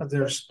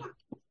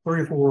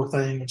or four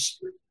things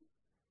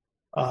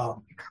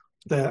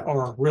that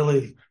are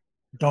really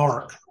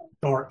dark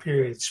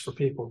periods for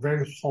people,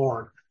 very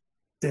hard.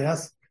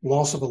 Death,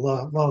 loss of a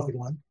loved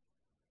one,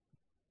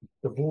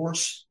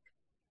 divorce,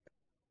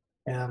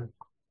 and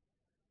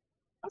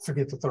I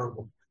forget the third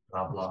one.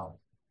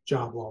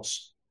 Job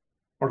loss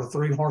are the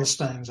three hardest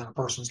things in a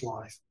person's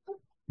life.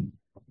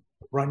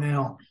 Right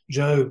now,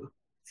 Job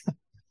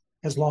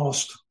has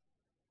lost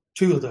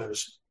two of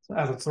those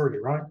out of three,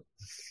 right?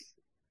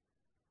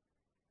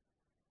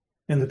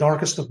 In the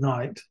darkest of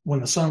night, when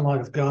the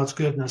sunlight of God's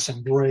goodness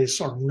and grace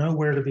are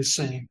nowhere to be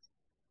seen,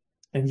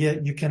 and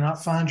yet you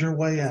cannot find your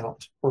way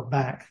out or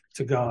back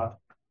to God,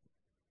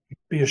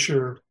 be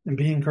assured and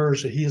be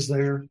encouraged that he is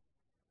there.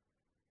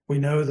 We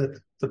know that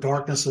the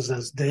darkness is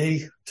as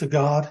day to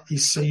God. He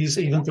sees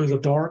even through the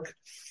dark.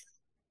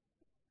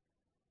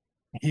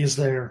 He is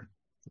there.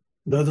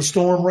 Though the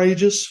storm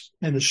rages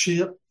and the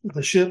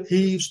ship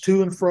heaves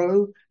to and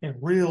fro and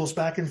reels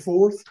back and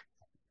forth,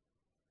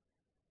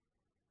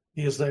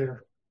 he is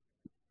there.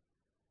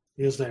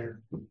 He is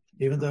there.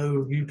 Even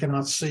though you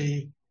cannot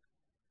see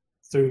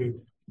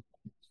through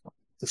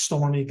the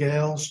stormy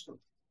gales,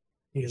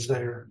 he is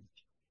there,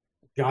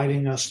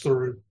 guiding us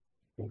through,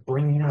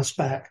 bringing us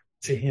back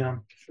to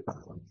him.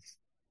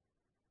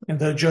 And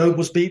though Job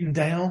was beaten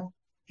down,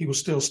 he was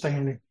still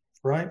standing,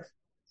 right?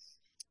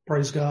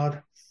 Praise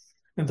God.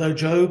 And though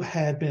Job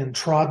had been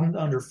trodden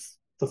under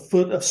the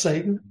foot of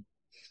Satan,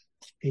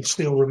 he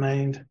still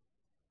remained.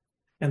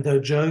 And though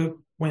Job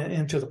went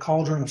into the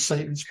cauldron of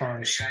Satan's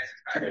furnace,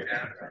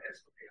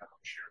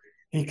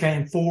 he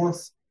came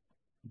forth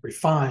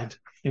refined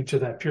into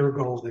that pure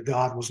gold that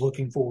God was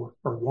looking for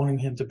or wanting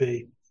him to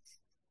be.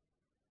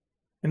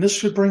 And this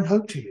should bring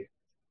hope to you.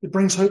 It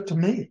brings hope to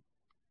me.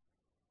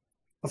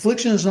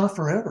 Affliction is not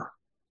forever.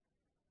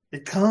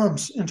 It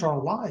comes into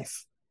our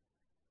life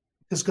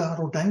because God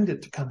ordained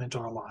it to come into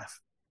our life.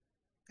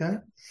 Okay?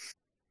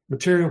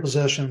 Material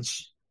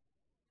possessions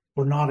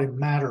were not a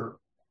matter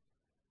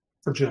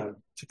for Job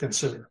to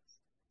consider.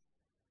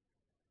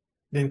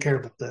 Didn't care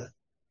about that.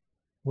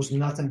 Was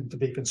nothing to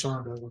be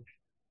concerned over.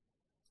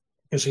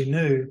 Because he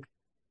knew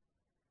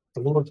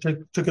the Lord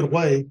took it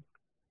away,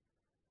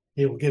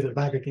 he will give it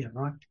back again,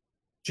 right?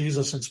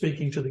 Jesus, in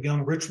speaking to the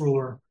young rich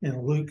ruler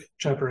in Luke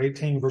chapter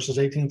 18, verses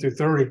 18 through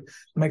 30,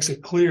 makes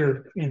it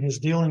clear in his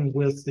dealing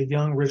with the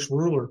young rich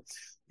ruler.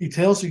 He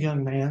tells the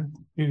young man,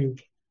 who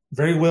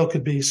very well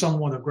could be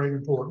someone of great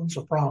importance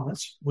or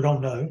prominence, we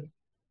don't know,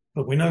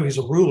 but we know he's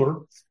a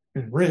ruler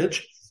and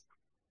rich.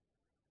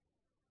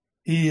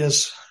 He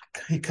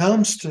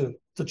comes to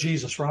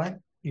Jesus, right?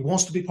 He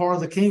wants to be part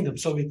of the kingdom,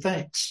 so he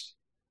thinks,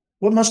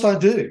 what must I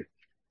do?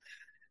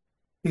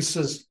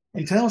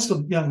 He tells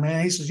the young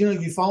man, he says,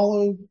 you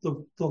follow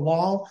the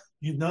law,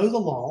 you know the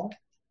law,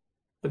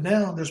 but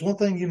now there's one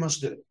thing you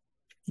must do.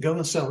 Go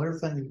and sell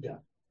everything you've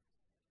got.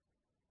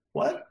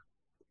 What?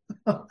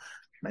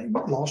 Man,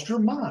 you've lost your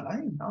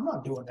mind. I'm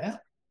not doing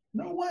that.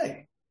 No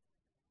way.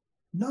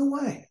 No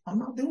way. I'm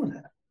not doing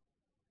that.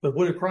 But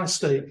what did Christ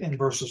state in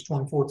verses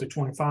 24 through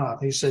 25?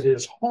 He said, it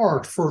is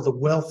hard for the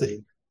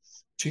wealthy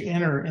to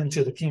enter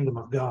into the kingdom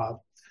of God,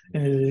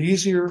 and it is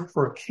easier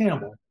for a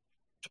camel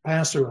to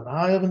pass through an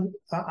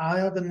eye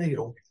of a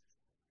needle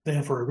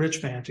than for a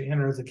rich man to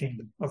enter the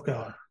kingdom of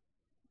God.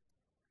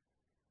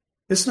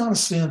 It's not a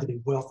sin to be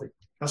wealthy.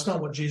 That's not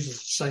what Jesus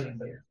is saying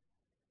there.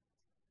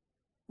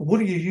 What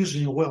are you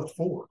using your wealth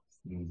for?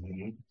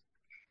 Mm-hmm.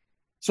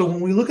 So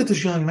when we look at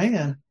this young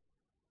man,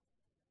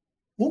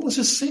 What was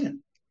his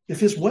sin? If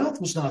his wealth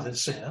was not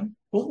his sin,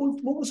 what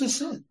was his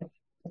sin?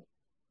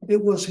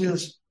 It was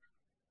his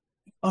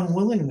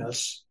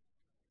unwillingness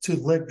to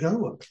let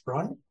go of it,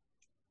 right?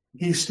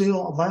 He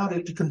still allowed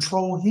it to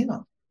control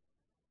him.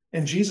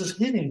 And Jesus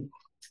hit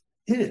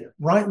it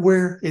right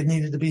where it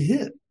needed to be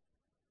hit.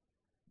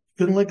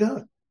 Couldn't let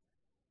go.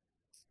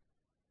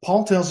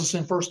 Paul tells us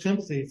in 1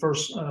 Timothy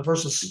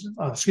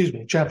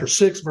chapter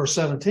 6, verse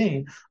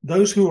 17,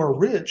 those who are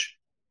rich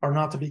are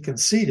not to be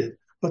conceited,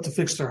 but to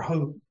fix their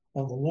hope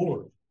on the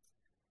Lord.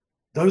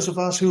 Those of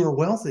us who are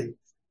wealthy,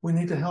 we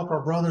need to help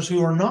our brothers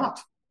who are not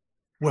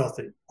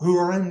wealthy, who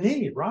are in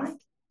need, right?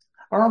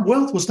 Our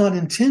wealth was not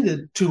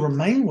intended to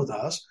remain with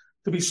us,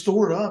 to be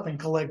stored up and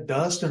collect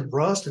dust and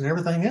rust and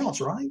everything else,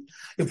 right?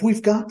 If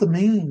we've got the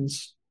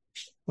means,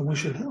 then we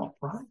should help,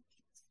 right?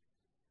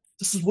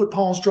 This is what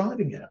Paul's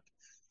driving at.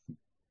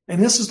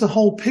 And this is the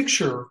whole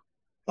picture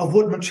of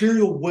what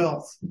material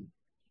wealth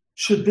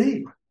should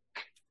be.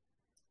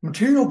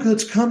 Material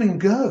goods come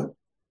and go.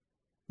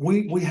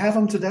 We have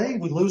them today,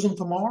 we lose them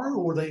tomorrow,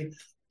 or they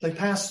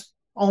pass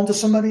on to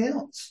somebody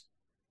else.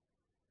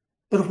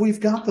 But if we've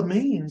got the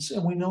means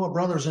and we know a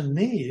brother's in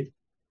need,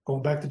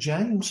 going back to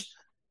James,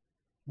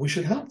 we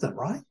should help them,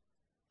 right?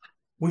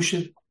 We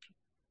should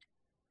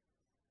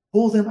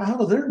pull them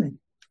out of their need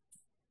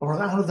or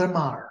out of their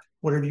mire,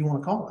 whatever you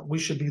want to call it. We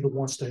should be the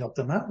ones to help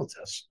them out with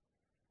this.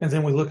 And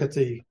then we look at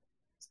the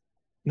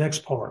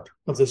next part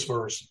of this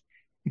verse.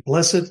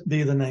 Blessed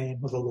be the name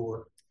of the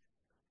Lord.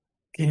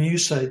 Can you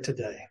say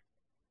today,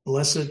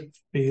 blessed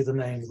be the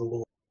name of the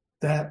Lord?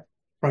 That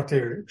right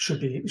there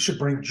should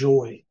bring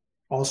joy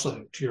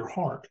also to your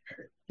heart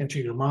and to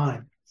your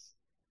mind.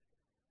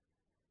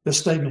 This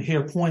statement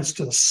here points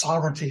to the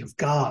sovereignty of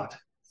God.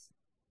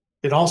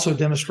 It also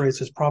demonstrates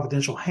his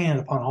providential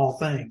hand upon all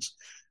things.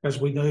 As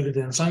we noted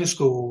in Sunday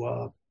school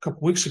a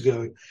couple weeks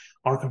ago,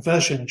 our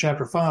confession in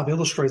chapter 5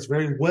 illustrates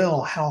very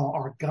well how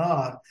our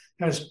God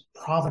has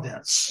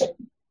providence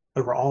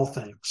over all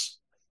things,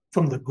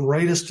 from the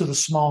greatest to the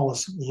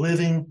smallest,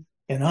 living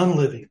and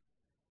unliving,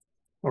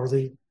 or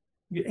the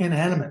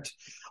inanimate,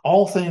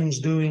 all things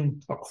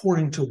doing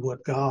according to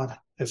what God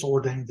has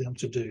ordained them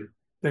to do.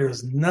 There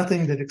is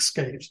nothing that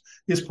escapes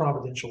his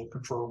providential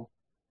control.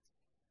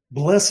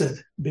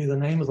 Blessed be the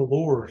name of the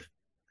Lord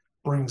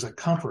brings a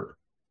comfort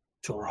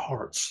to our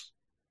hearts.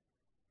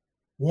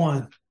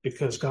 One,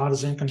 because God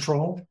is in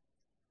control,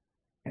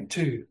 and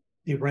two,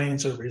 he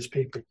reigns over his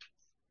people.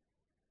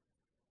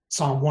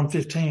 Psalm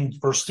 115,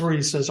 verse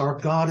 3 says, our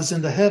God is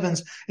in the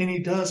heavens, and he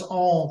does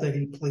all that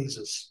he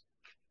pleases.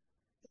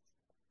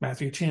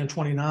 Matthew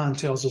 10:29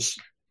 tells us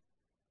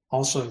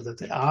also that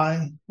the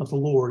eye of the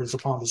Lord is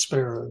upon the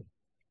sparrow.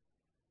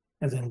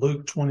 And then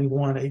Luke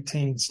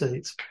 21:18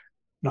 states,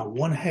 not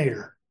one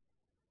hair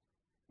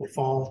will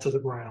fall to the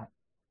ground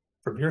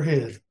from your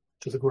head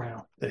to the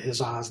ground, that his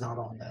eye is not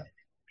on that.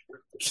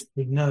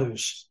 He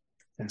knows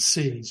and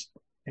sees,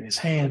 and his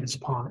hand is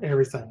upon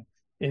everything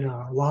in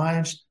our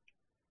lives,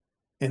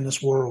 in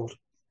this world.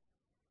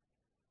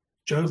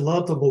 Job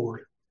loved the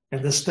Lord,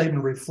 and this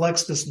statement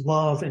reflects this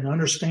love and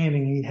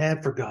understanding he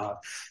had for God.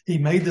 He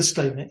made this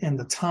statement in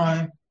the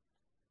time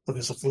of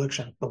his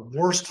affliction, the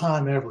worst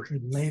time ever. He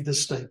made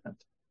this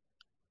statement.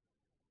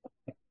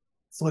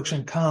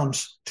 Affliction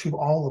comes to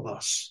all of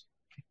us,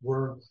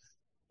 where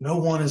no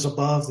one is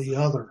above the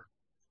other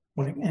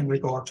in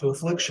regard to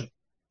affliction.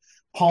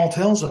 Paul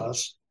tells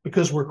us,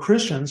 because we're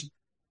Christians,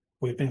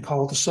 we've been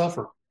called to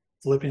suffer.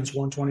 Philippians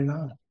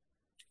 1:29.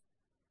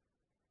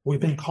 We've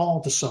been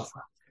called to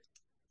suffer.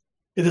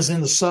 It is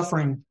in the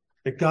suffering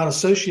that God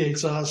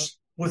associates us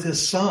with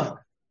his son,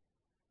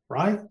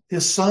 right?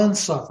 His son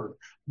suffered.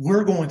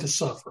 We're going to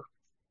suffer.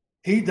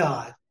 He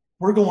died.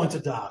 We're going to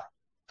die,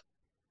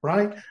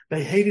 right?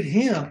 They hated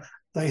him.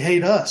 They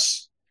hate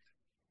us.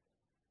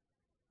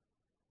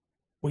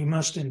 We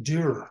must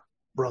endure,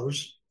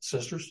 brothers,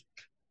 sisters.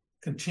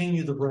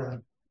 Continue the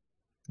run.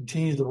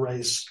 Continue the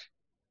race.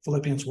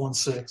 Philippians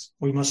 1:6.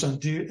 We must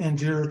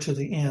endure to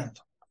the end.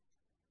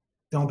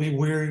 Don't be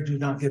weary. Do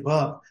not give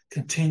up.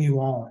 Continue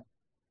on.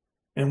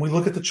 And we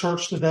look at the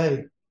church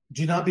today.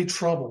 Do not be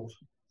troubled,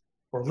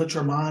 or let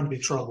your mind be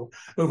troubled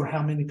over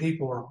how many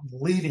people are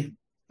leaving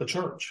the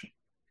church.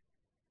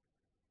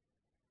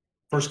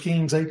 1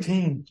 Kings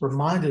 18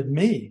 reminded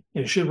me,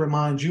 and it should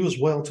remind you as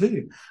well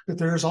too, that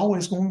there is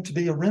always going to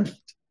be a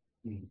remnant,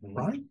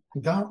 right?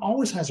 God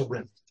always has a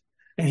remnant,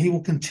 and he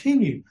will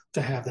continue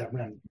to have that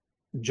remnant.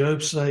 And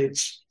Job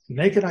states,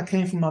 naked I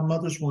came from my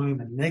mother's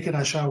womb, and naked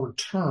I shall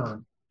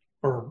return,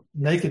 or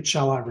naked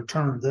shall I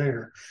return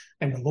there.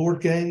 And the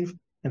Lord gave,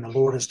 and the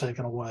Lord has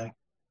taken away.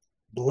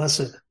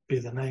 Blessed be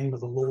the name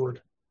of the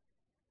Lord.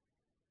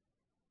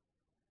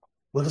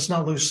 Let us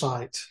not lose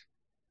sight.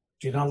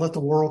 Do not let the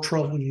world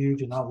trouble you.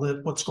 Do not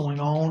let what's going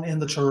on in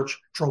the church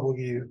trouble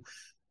you.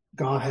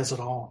 God has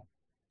it all.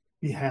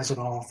 He has it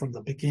all from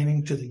the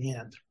beginning to the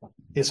end.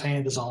 His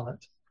hand is on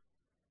it.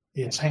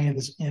 His hand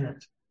is in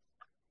it.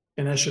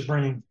 And that should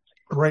bring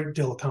a great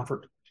deal of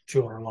comfort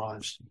to our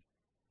lives.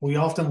 We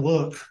often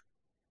look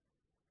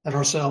at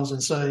ourselves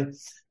and say,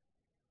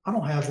 I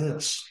don't have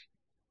this,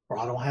 or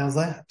I don't have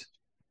that,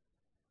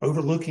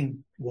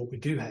 overlooking what we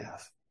do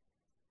have.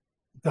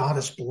 God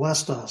has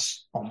blessed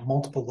us on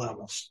multiple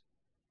levels.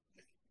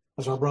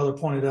 As our brother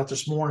pointed out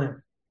this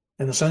morning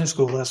in the Sunday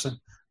school lesson,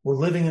 we're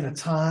living in a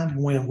time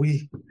when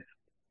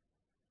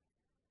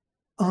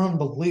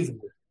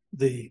unbelievable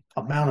the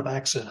amount of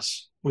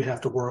access we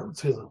have to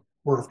the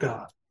Word of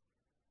God.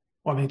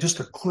 I mean, just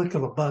a click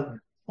of a button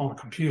on a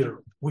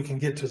computer, we can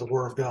get to the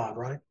Word of God,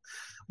 right?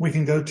 We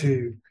can go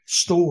to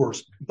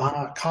stores,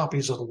 buy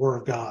copies of the Word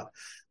of God,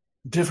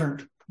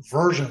 different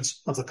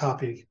versions of the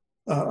copy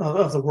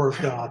of the Word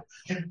of God.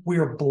 We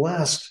are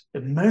blessed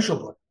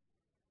immeasurably.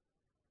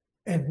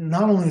 And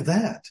not only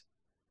that,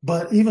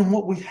 but even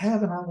what we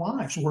have in our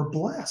lives, we're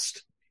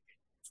blessed.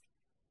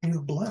 We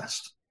are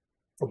blessed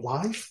for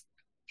life,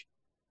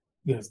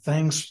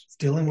 things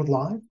dealing with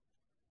life,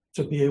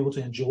 to be able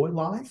to enjoy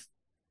life,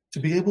 to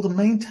be able to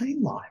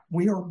maintain life.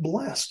 We are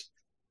blessed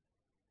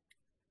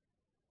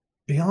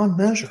beyond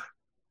measure,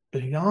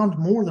 beyond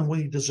more than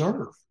we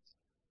deserve.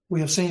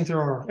 We have seen through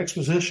our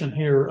exposition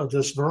here of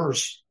this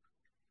verse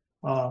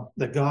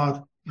that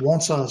God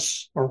wants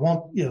us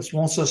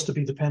to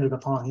be dependent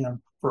upon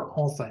Him for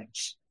all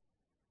things.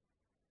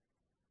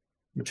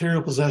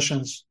 Material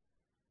possessions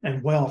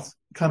and wealth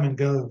come and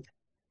go,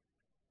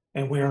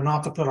 and we are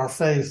not to put our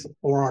faith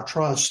or our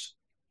trust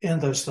in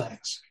those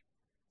things.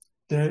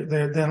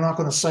 They're not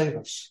going to save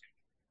us.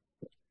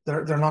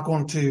 They're not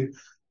going to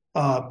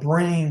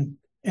bring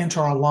into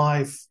our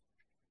life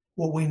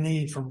what we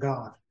need from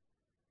God.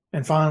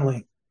 And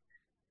finally,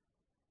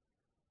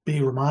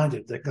 be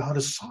reminded that God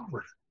is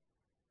sovereign.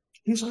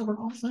 He's over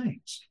all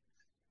things.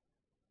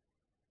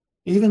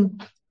 Even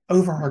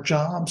over our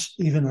jobs,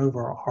 even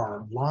over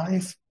our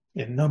life,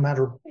 and no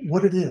matter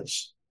what it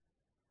is,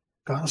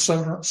 God is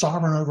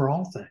sovereign over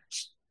all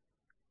things.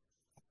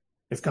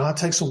 If God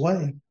takes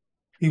away,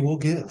 He will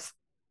give.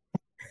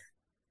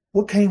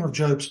 What came of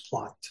Job's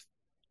plight?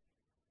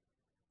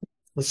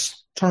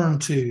 Let's turn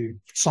to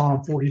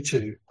Psalm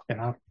 42,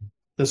 and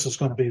this is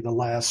going to be the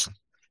last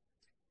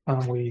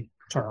time we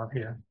turn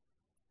here.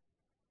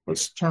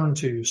 Let's turn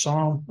to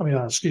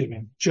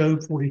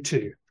Job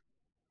 42.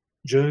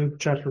 Job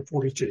chapter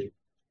 42.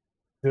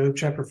 Job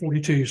chapter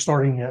 42,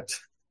 starting at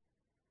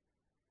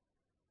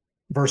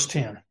verse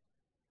 10.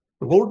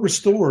 The Lord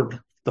restored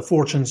the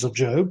fortunes of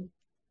Job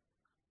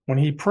when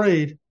he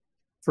prayed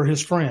for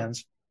his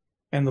friends,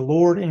 and the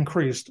Lord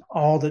increased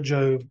all that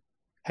Job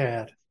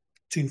had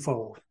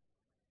twofold.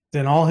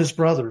 Then all his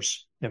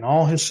brothers and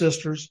all his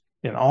sisters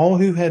and all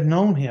who had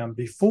known him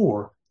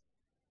before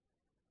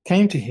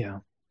came to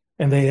him,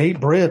 and they ate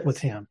bread with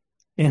him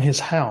in his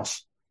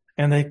house,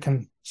 and they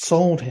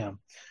consoled him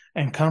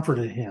and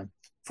comforted him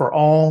for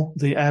all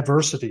the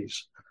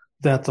adversities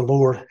that the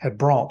Lord had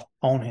brought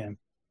on him.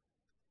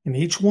 And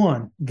each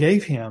one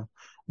gave him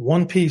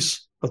one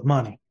piece of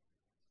money,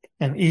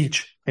 and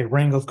each a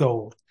ring of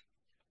gold.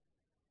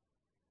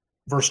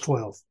 Verse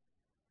 12.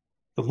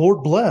 The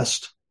Lord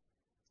blessed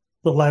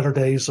the latter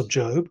days of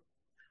Job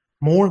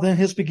more than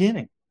his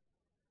beginning.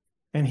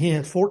 And he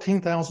had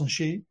 14,000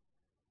 sheep,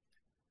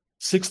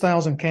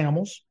 6,000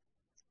 camels,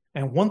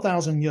 and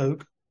 1,000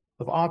 yoke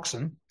of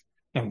oxen,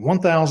 and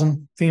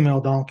 1,000 female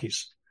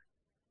donkeys.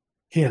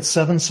 He had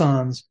 7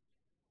 sons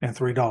and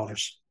 3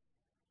 daughters.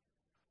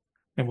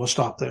 And we'll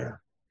stop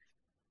there.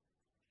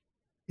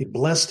 He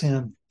blessed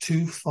him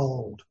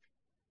twofold,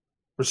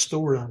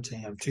 restored unto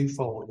him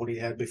twofold what he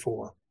had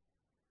before.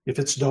 If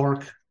it's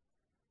dark,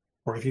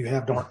 or if you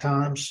have dark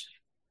times,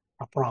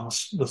 I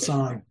promise the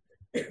sun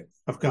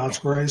of God's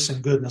grace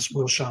and goodness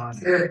will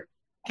shine.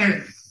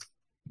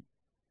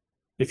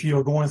 If you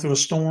are going through a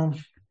storm,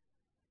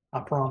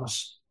 I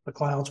promise the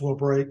clouds will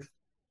break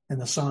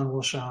and the sun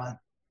will shine.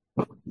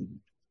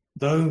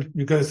 Though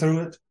you go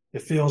through it,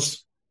 it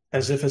feels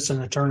as if it's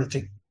an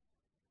eternity.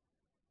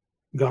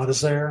 God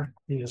is there.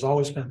 He has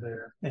always been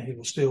there, and He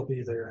will still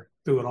be there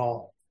through it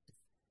all.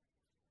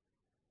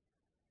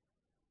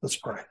 Let's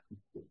pray.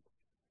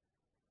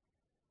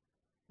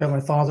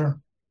 Heavenly Father,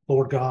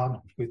 Lord God,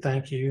 we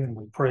thank You and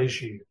we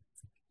praise You.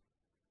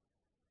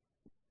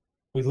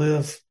 We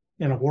live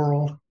in a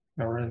world,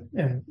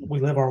 and we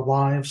live our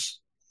lives,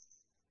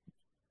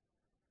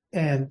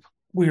 and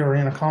we are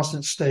in a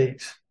constant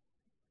state,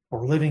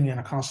 or living in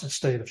a constant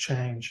state of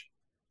change.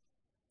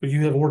 But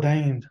You have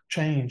ordained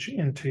change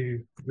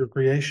into Your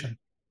creation,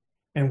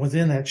 and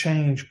within that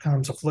change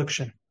comes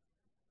affliction.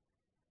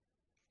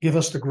 Give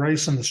us the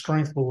grace and the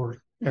strength, Lord,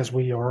 as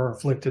we are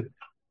afflicted,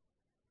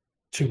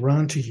 to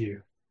run to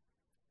You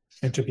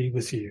and to be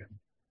with You.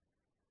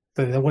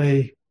 That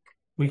way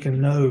we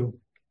can know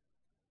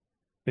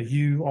that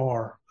You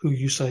are who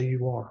You say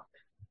You are.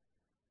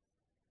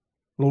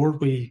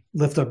 Lord, we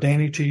lift up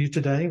Danny to You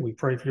today. We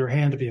pray for Your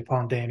hand to be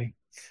upon Danny.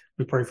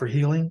 We pray for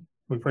healing.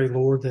 We pray,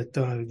 Lord,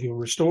 that You'll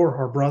restore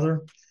our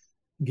brother,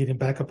 get him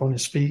back up on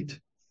his feet.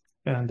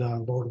 And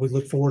Lord, we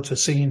look forward to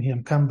seeing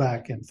him come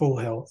back in full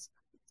health.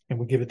 And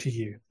we give it to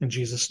You in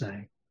Jesus'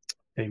 name.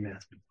 Amen.